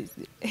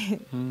mubizi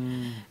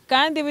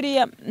kandi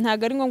buriya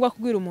ntabwo ari ngombwa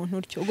kubwira umuntu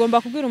utyo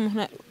ugomba kubwira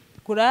umuntu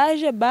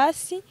kuraje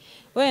basi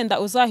wenda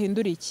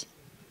uzahindura iki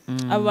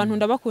abo bantu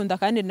ndabakunda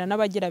kandi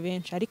nanabagira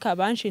benshi ariko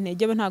abanshi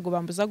intege bo ntabwo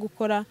bambuza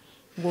gukora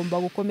ngomba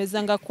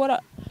gukomeza ngakora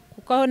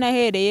kuko aho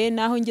nahereye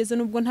naho ngeze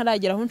nubwo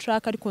ntaragera aho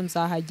nshaka ariko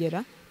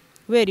nzahagera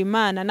kubera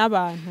Imana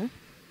n'abantu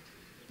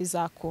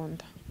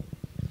bizakunda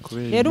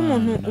rero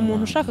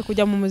umuntu ushaka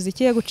kujya mu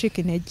muziki ye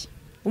gucika intege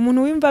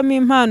umuntu wimvamo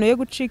impano ye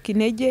gucika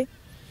intege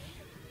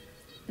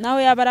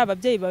nawe yaba ari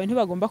ababyeyi bawe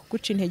ntibagomba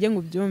kuguca intege ngo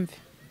ubyumve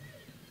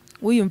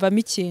wiyumvamo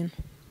ikintu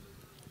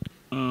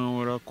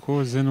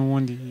urakoze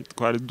n'ubundi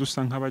twari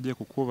dusa nk'abagiye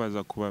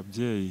kukubaza ku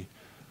babyeyi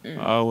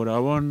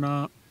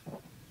urabona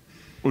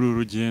uru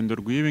rugendo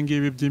rw'ibi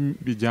ngibi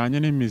bijyanye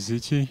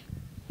n'imiziki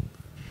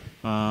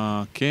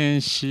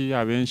kenshi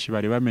abenshi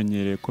bari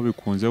bamenyereye ko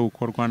bikunze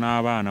gukorwa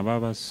n'abana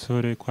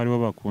b'abasore ko aribo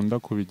bakunda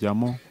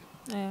kubijyamo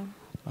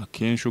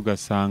akenshi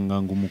ugasanga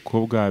ngo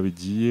umukobwa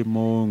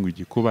wabigiyemo ngo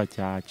igikuba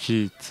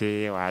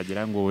cyacitse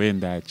wagira ngo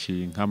wenda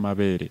yaciye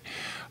nk'amabere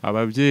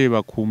ababyeyi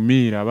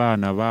bakumira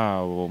abana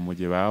babo mu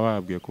gihe baba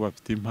babwiye ko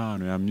bafite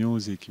impano ya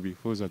music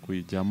bifuza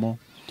kuyijyamo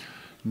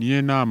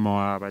niyo nama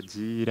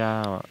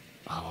wabagira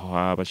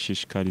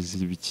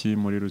wabashishikariza ibiki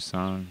muri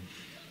rusange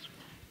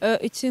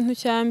ikintu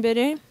cya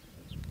mbere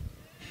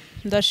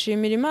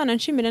ndashimira Imana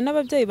nshimira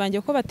n'ababyeyi banjye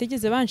ko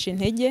batigeze banca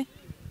intege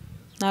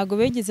ntago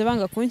begeze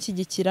banga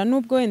kunshyigikira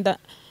nubwo wenda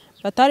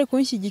batari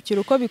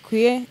kunshyigikira uko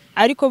bikwiye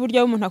ariko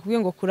burya umuntu akubwiye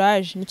ngo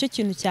courage nicyo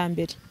kintu cya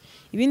mbere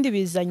ibindi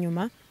biza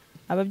nyuma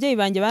ababyeyi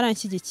banjye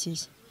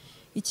baranshyigikiye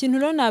ikintu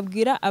rero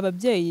nabwira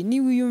ababyeyi ni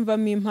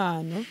wiyumvamo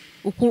impano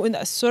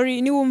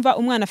ni wumva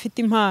umwana afite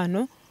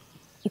impano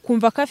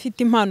ukumva ko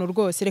afite impano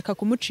rwose reka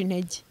kumuca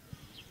intege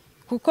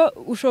kuko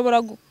ushobora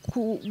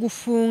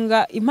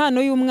gufunga impano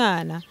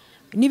y'umwana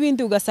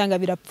n'ibindi ugasanga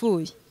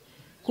birapfuye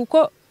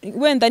kuko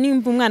wenda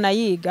nimba umwana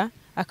yiga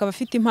akaba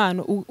afite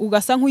impano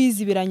ugasa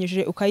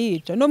nk'uyizibiranyije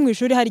ukayica no mu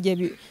ishuri hari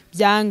igihe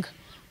byanga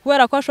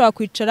kubera ko ashobora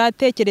kwicara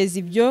atekereza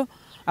ibyo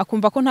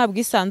akumva ko nta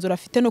bwisanzure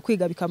afite no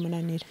kwiga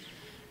bikamunanira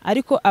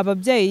ariko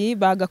ababyeyi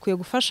bagakwiye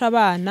gufasha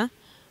abana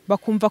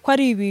bakumva ko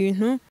ari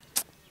ibintu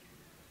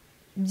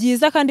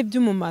byiza kandi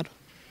by'umumaro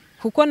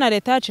kuko na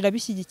leta yacu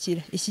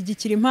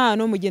ishyigikira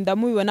impano mugenda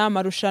mubibona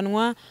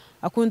amarushanwa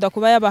akunda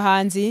kuba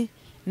y'abahanzi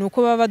nuko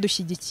baba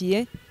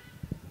badushyigikiye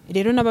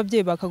rero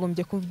n'ababyeyi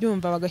bakagombye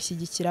kubyumva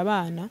bagashyigikira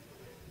abana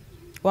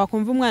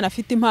wakumva umwana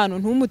afite impano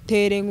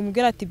ntumutere ngo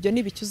umubwire ati ibyo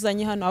nibiki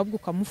uzanye hano ahubwo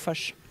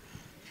ukamufasha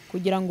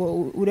kugira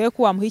ngo urebe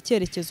ko wamuha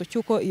icyerekezo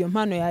cy'uko iyo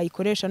mpano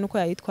yayikoresha n'uko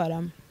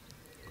yayitwaramo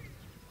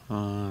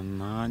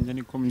nanjye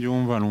niko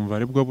mbyumva numva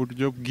aribwo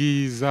buryo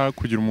bwiza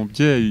kugira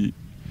umubyeyi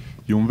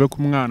yumve ko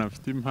umwana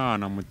afite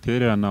impano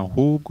amutererana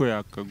ahubwo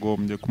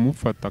yakagombye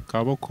kumufata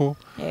akaboko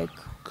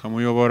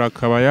kamuyobora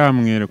akaba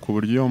yamwereka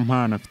uburyo iyo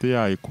mpano afite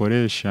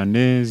yayikoresha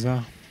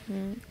neza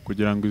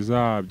kugira ngo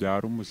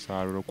izabyare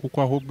umusaruro kuko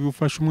ahubwo iyo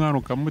ufashe umwana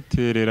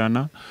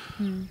ukamutererana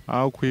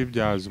aho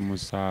kwibyaza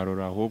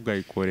umusaruro ahubwo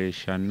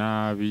ayikoresha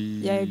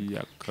nabi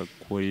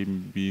akakora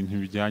ibintu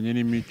bijyanye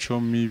n'imico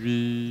mibi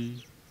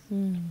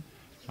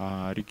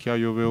ariko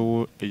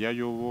iyo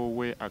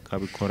ayobowe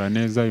akabikora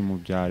neza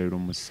bimubyarira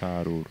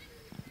umusaruro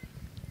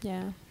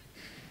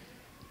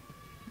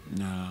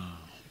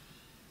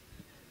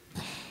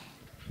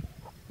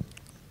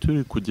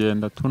turi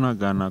kugenda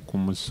tunagana ku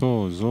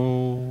musozo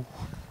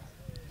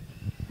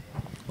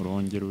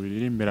urongera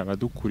uririmbira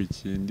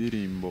abadukurikiye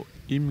indirimbo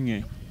imwe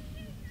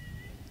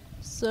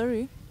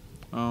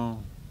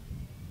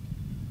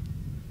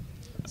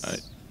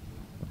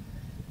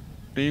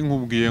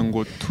nkubwiye ngo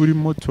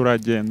turimo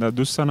turagenda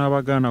dusa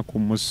n'abagana ku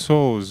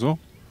musozo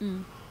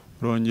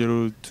urongera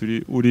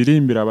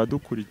uririmbira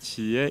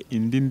abadukurikiye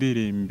indi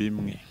ndirimbo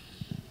imwe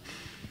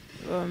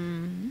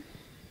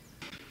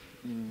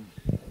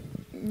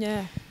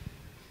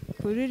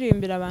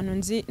kuririmbira abantu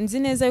nzi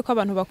neza yuko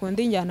abantu bakunda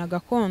injyana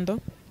gakondo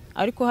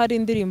ariko hari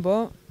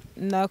indirimbo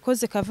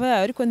nakoze cover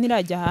yayo ariko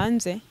ntirajya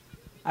hanze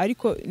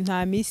ariko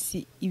nta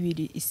minsi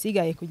 2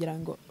 isigaye kugira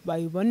ngo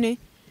bayibone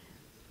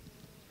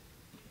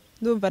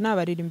ndumva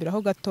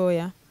nabaririmbiraho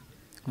gatoya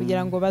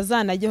kugira ngo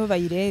bazanajyeho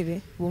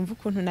bayirebe bumve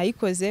ukuntu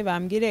nayikoze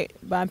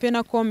bampe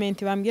na comment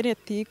bambwire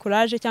ati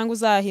courage cyangwa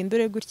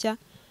uzahindure gutya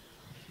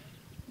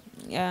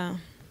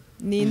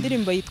ni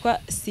indirimbo yitwa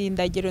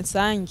Sindagiro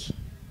Nsangi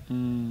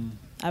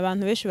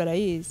abantu benshi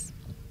barayizi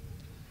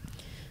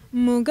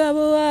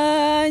mugabo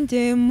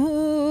wanjye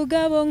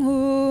mugabo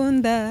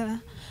nkunda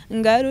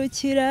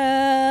ngarukira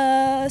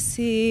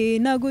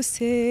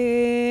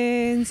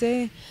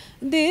sinagusenze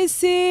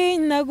ndisi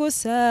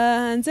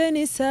nagusanze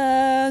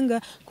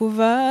nisanga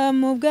kuva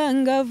mu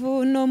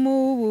bwangavu no mu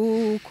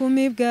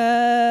bukumi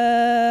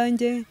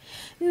bwanjye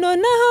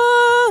noneho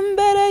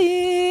mbere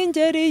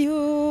y'ingeri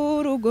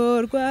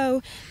y'urugo rwawe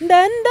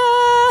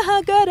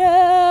ndandahagara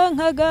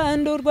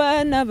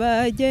nkagandurwa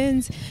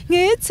n'abagenzi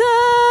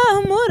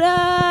nkitsamura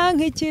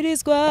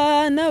nkikirizwa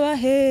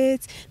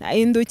n'abahetsi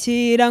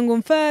nahindukira ngo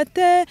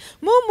mfate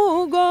mu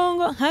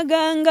mugongo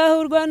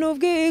nkagangahurwa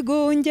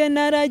n'ubwigunge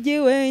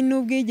naragiwe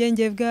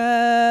n'ubwigenge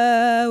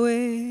bwawe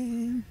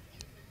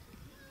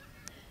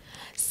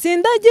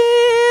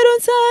sindagira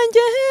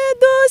unsange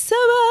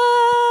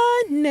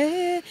dusabane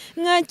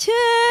nka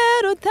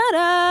kera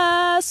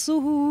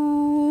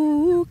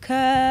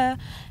utarasuhuka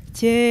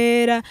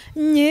kera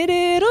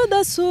nyiri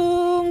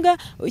rudasumbwa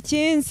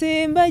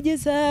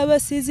ukinsimbagiza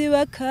abasizi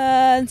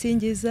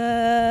bakansingiza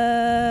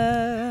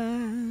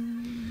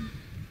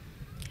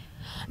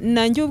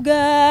nanjye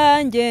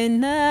ubwanjye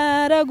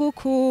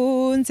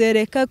naragukunze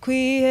reka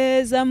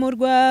kwiheza mu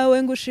rwawe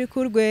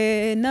ngushikurwe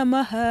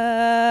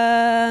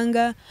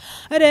n'amahanga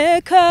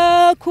reka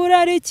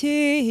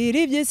kurarikira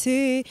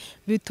iby'isi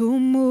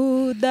bituma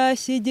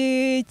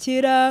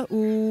udashyigikira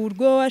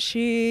urwo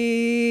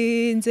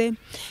washinze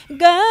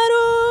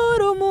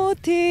garura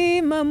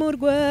umutima mu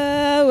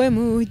rwawe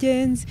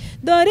mugenzi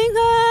dore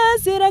inka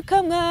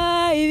zirakamwa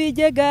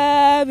ibigega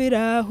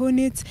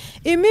birahunitse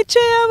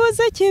imico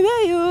yabuze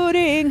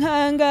kibeyuri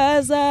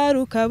inkangaza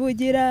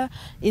rukabugira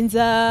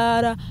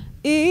inzara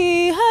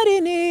ihari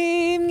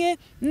nimwe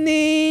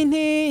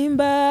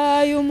n'intimba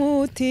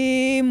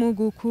y'umutima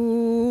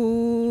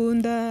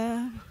ugukunda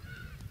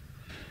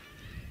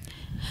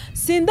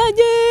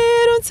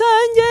sindagira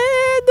unsange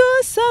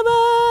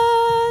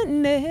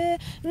dusabane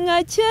nka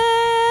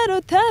kera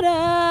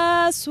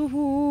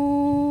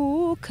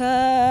utarasuhuka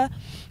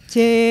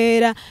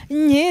kera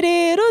nyiri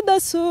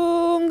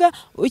rudasumbwa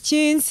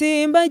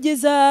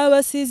ukinsimbagiza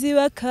abasizi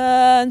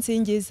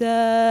bakansingiza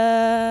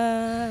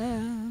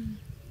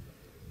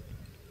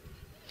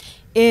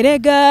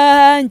erega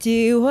njye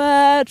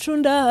iwacu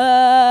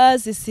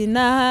ndahazi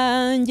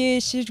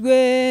sinahangishijwe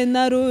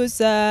na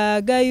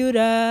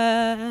ruzagayura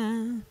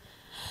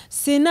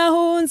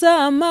sinahunze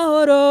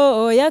amahoro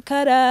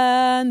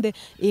y'akarande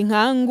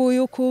inkangu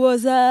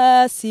y'ukuboza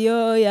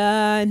siyo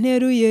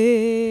yanteruye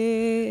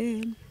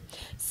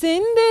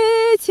sindi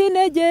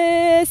kinege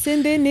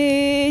sindi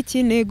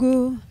n'ikinegu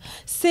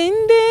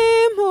sindi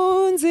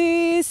impunzi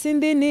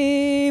sindi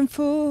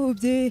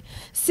n'imfubyi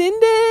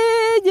sindi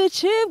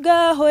gicibwa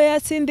hoya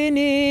sindi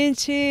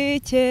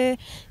n'incike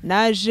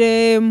naje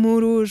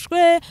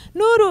murujwe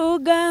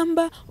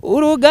n'urugamba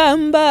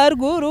urugamba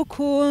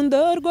rw'urukundo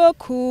rwo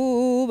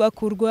kubaka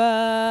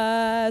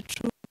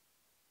urwacu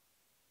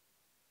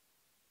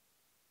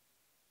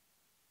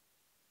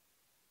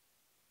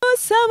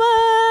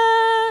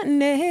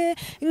sabane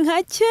nka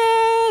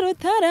kera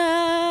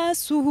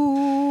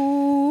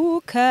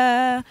utarasuhuka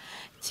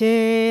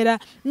kera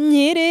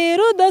nyiri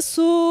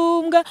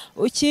rudasumbwa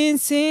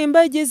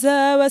ukinsimbagiza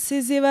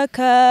abasizi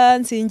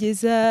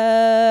bakansingiza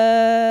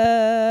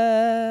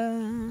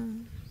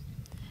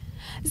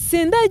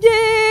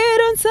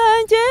sindagira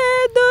unsange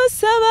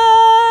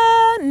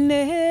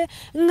dusabane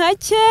nka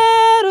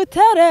kera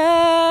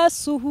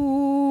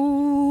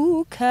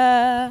utarasuhuka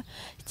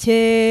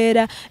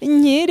kera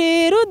nyiri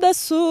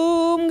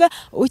rudasumbwa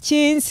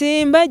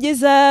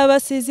ukinsimbagiza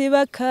abasizi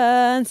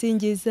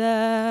bakansingiza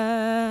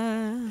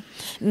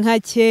nka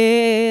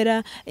kera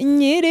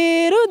nyiri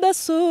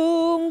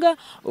rudasumbwa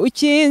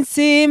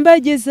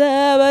ukinsimbagiza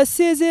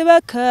abasizi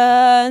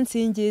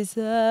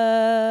bakansingiza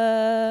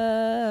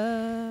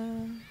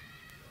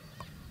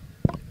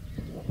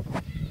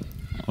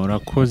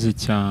urakoze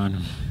cyane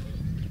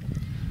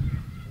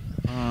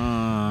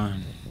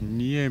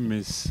niye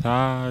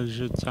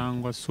message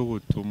cyangwa se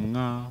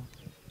ubutumwa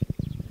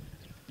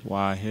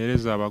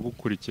wahereza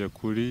abagukurikiye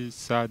kuri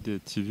Sade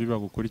TV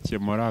bagukurikiye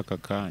muri aka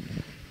kanya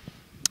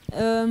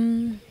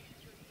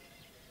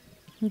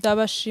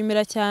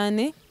ndabashimira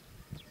cyane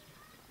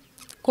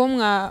ko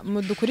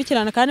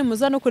mudukurikirana kandi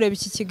muza no kureba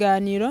iki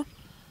kiganiro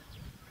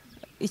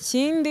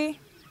ikindi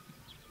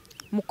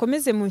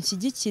mukomeze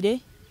munshyigikire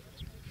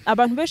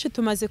abantu benshi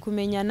tumaze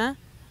kumenyana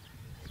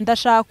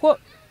ndashaka ko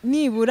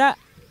nibura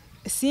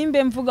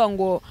simbe mvuga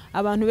ngo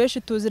abantu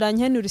benshi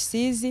tuziranye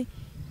n'urusizi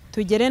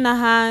tugere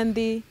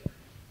n'ahandi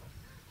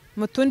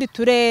mu tundi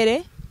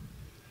turere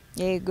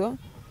yego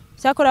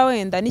cyakora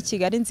wenda ni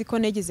Kigali nzi ko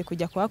negeze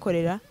kujya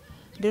kuhakorera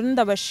rero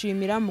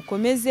ndabashimira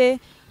mukomeze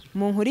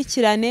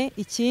munkurikirane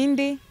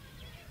ikindi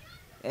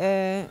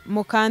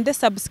mukande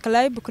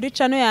subscribe kuri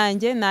channel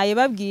yanjye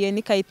nayibabwiye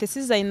ni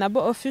Kayitesi Zainabo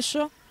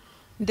official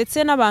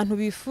ndetse n'abantu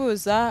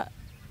bifuza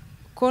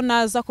ko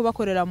naza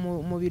kubakorera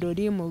mu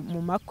birori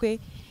mu makwe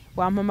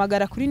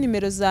wampamagara kuri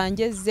nimero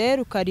zanjye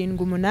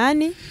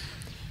 078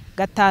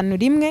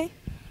 51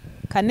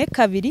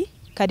 42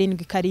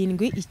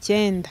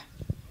 779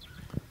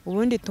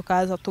 ubundi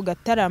tukaza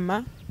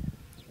tugatarama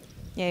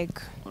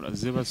yego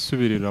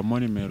urazibasubiriramo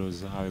nimero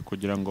zawe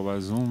kugira ngo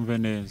bazumve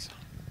neza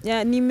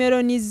ya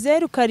nimero ni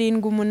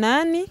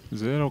 078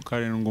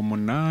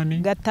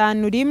 078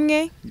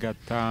 51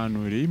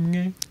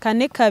 51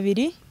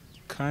 42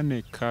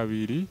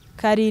 42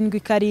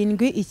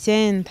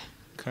 779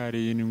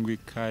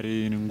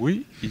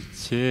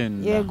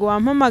 7 yego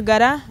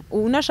wampamagara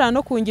unashaka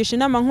no kungisha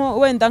inama nko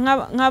wenda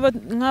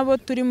nk'abo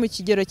turi mu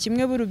kigero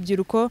kimwe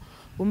b'urubyiruko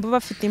bumva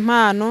bafite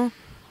impano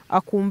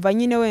akumva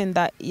nyine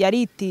wenda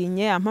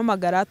yaritinye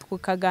ampamagara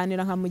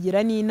tukaganira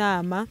nkamugira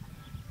n'inama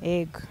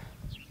yego.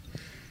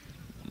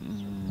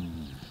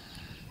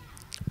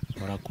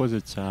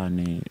 Urakoze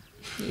cyane.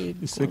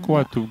 Ese ko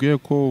watubwiye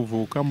ko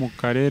uvuka mu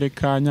karere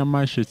ka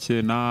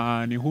Nyamasheke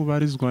niho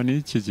ubarizwa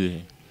n'iki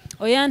gihe?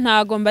 Oya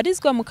ntago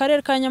mbarizwa mu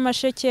karere ka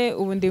Nyamasheke,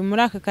 ubu ndi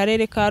muri aka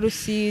karere ka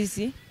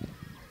Rusizi.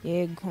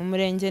 Yego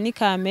umurenge ni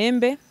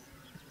Kamembe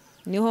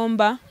niho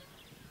mba.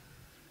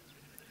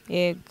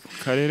 Yego.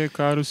 Karere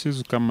ka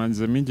Rusizi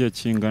ukamanzemo igihe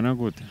kingana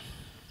gute?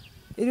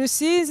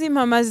 Rusizi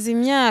mpamaze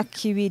imyaka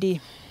 2.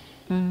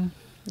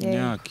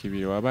 Imyaka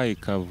 2 wabaye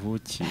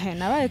kavukire?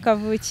 Nabaye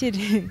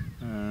kavukire.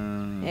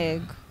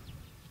 Yego.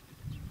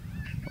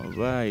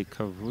 Wabaye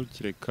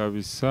kavukire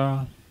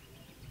kabisa.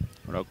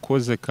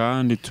 Urakoze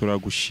kandi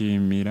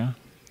turagushimira.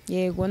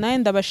 Yego nawe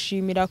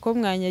ndabashimira ko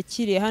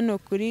mwanyakiriye hano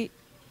kuri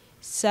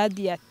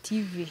Sadia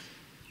TV.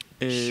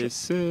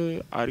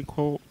 Ese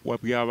ariko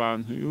wabwiye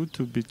abantu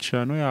YouTube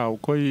channel yawe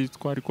uko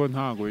yitwa, ariko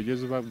ntago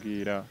wigeze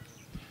ubabwira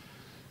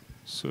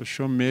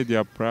social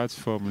media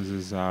platforms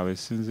zawe,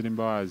 sinzi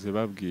nimba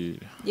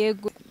wazibabwira.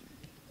 Yego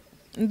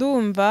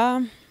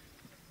ndumva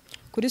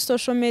kuri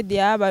social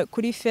media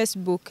kuri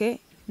Facebook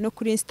no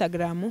kuri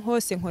Instagram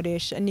hose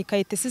nkoresha ni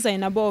Kayitesi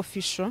zainabo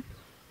official.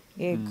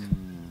 Yego.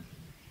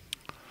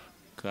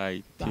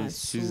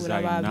 Kayitesi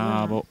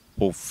zainabo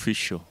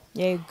official.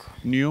 Yego.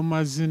 Niyo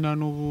mazina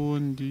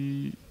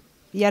n'ubundi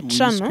ya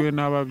channel wiswe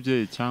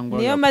n'ababyeyi cyangwa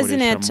niyo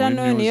mazina ya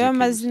channel, niyo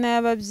mazina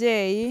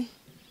y'ababyeyi.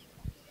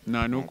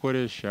 Na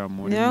nukoresha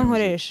muri niyo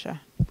nkoresha.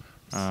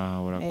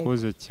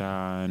 Urakoze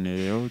cyane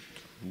rero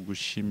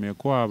tugushimiye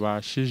ko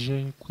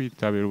wabashije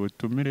kwitabira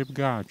ubutumire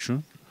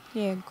bwacu.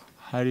 Yego.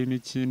 Hari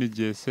n'ikindi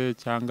gihe se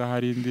cyangwa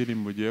hari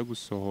indirimbo ugiye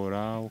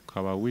gusohora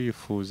ukaba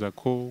wifuza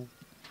ko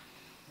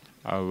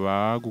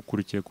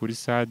abagukurikiye kuri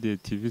Sadia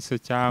TV se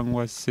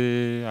cyangwa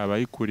se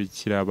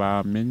abayikurikira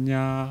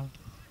bamenya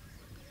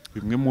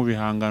bimwe mu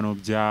bihangano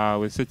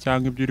byawe se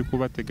cyangwa ibyo uri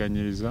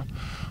kubateganyiriza,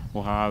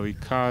 uhawe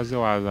ikaze,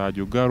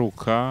 wazajya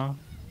ugaruka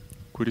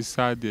kuri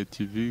Sadia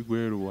TV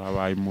guhera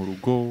wabaye mu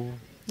rugo.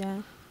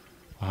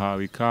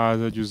 Uhawe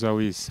ikaze, jya uza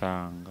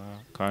wisanga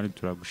kandi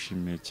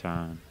turagushimiye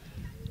cyane.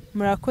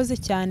 Murakoze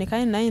cyane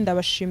kandi nanjye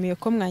ndabashimiye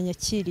ko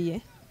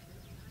mwanyakiriye.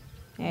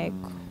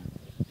 Yego.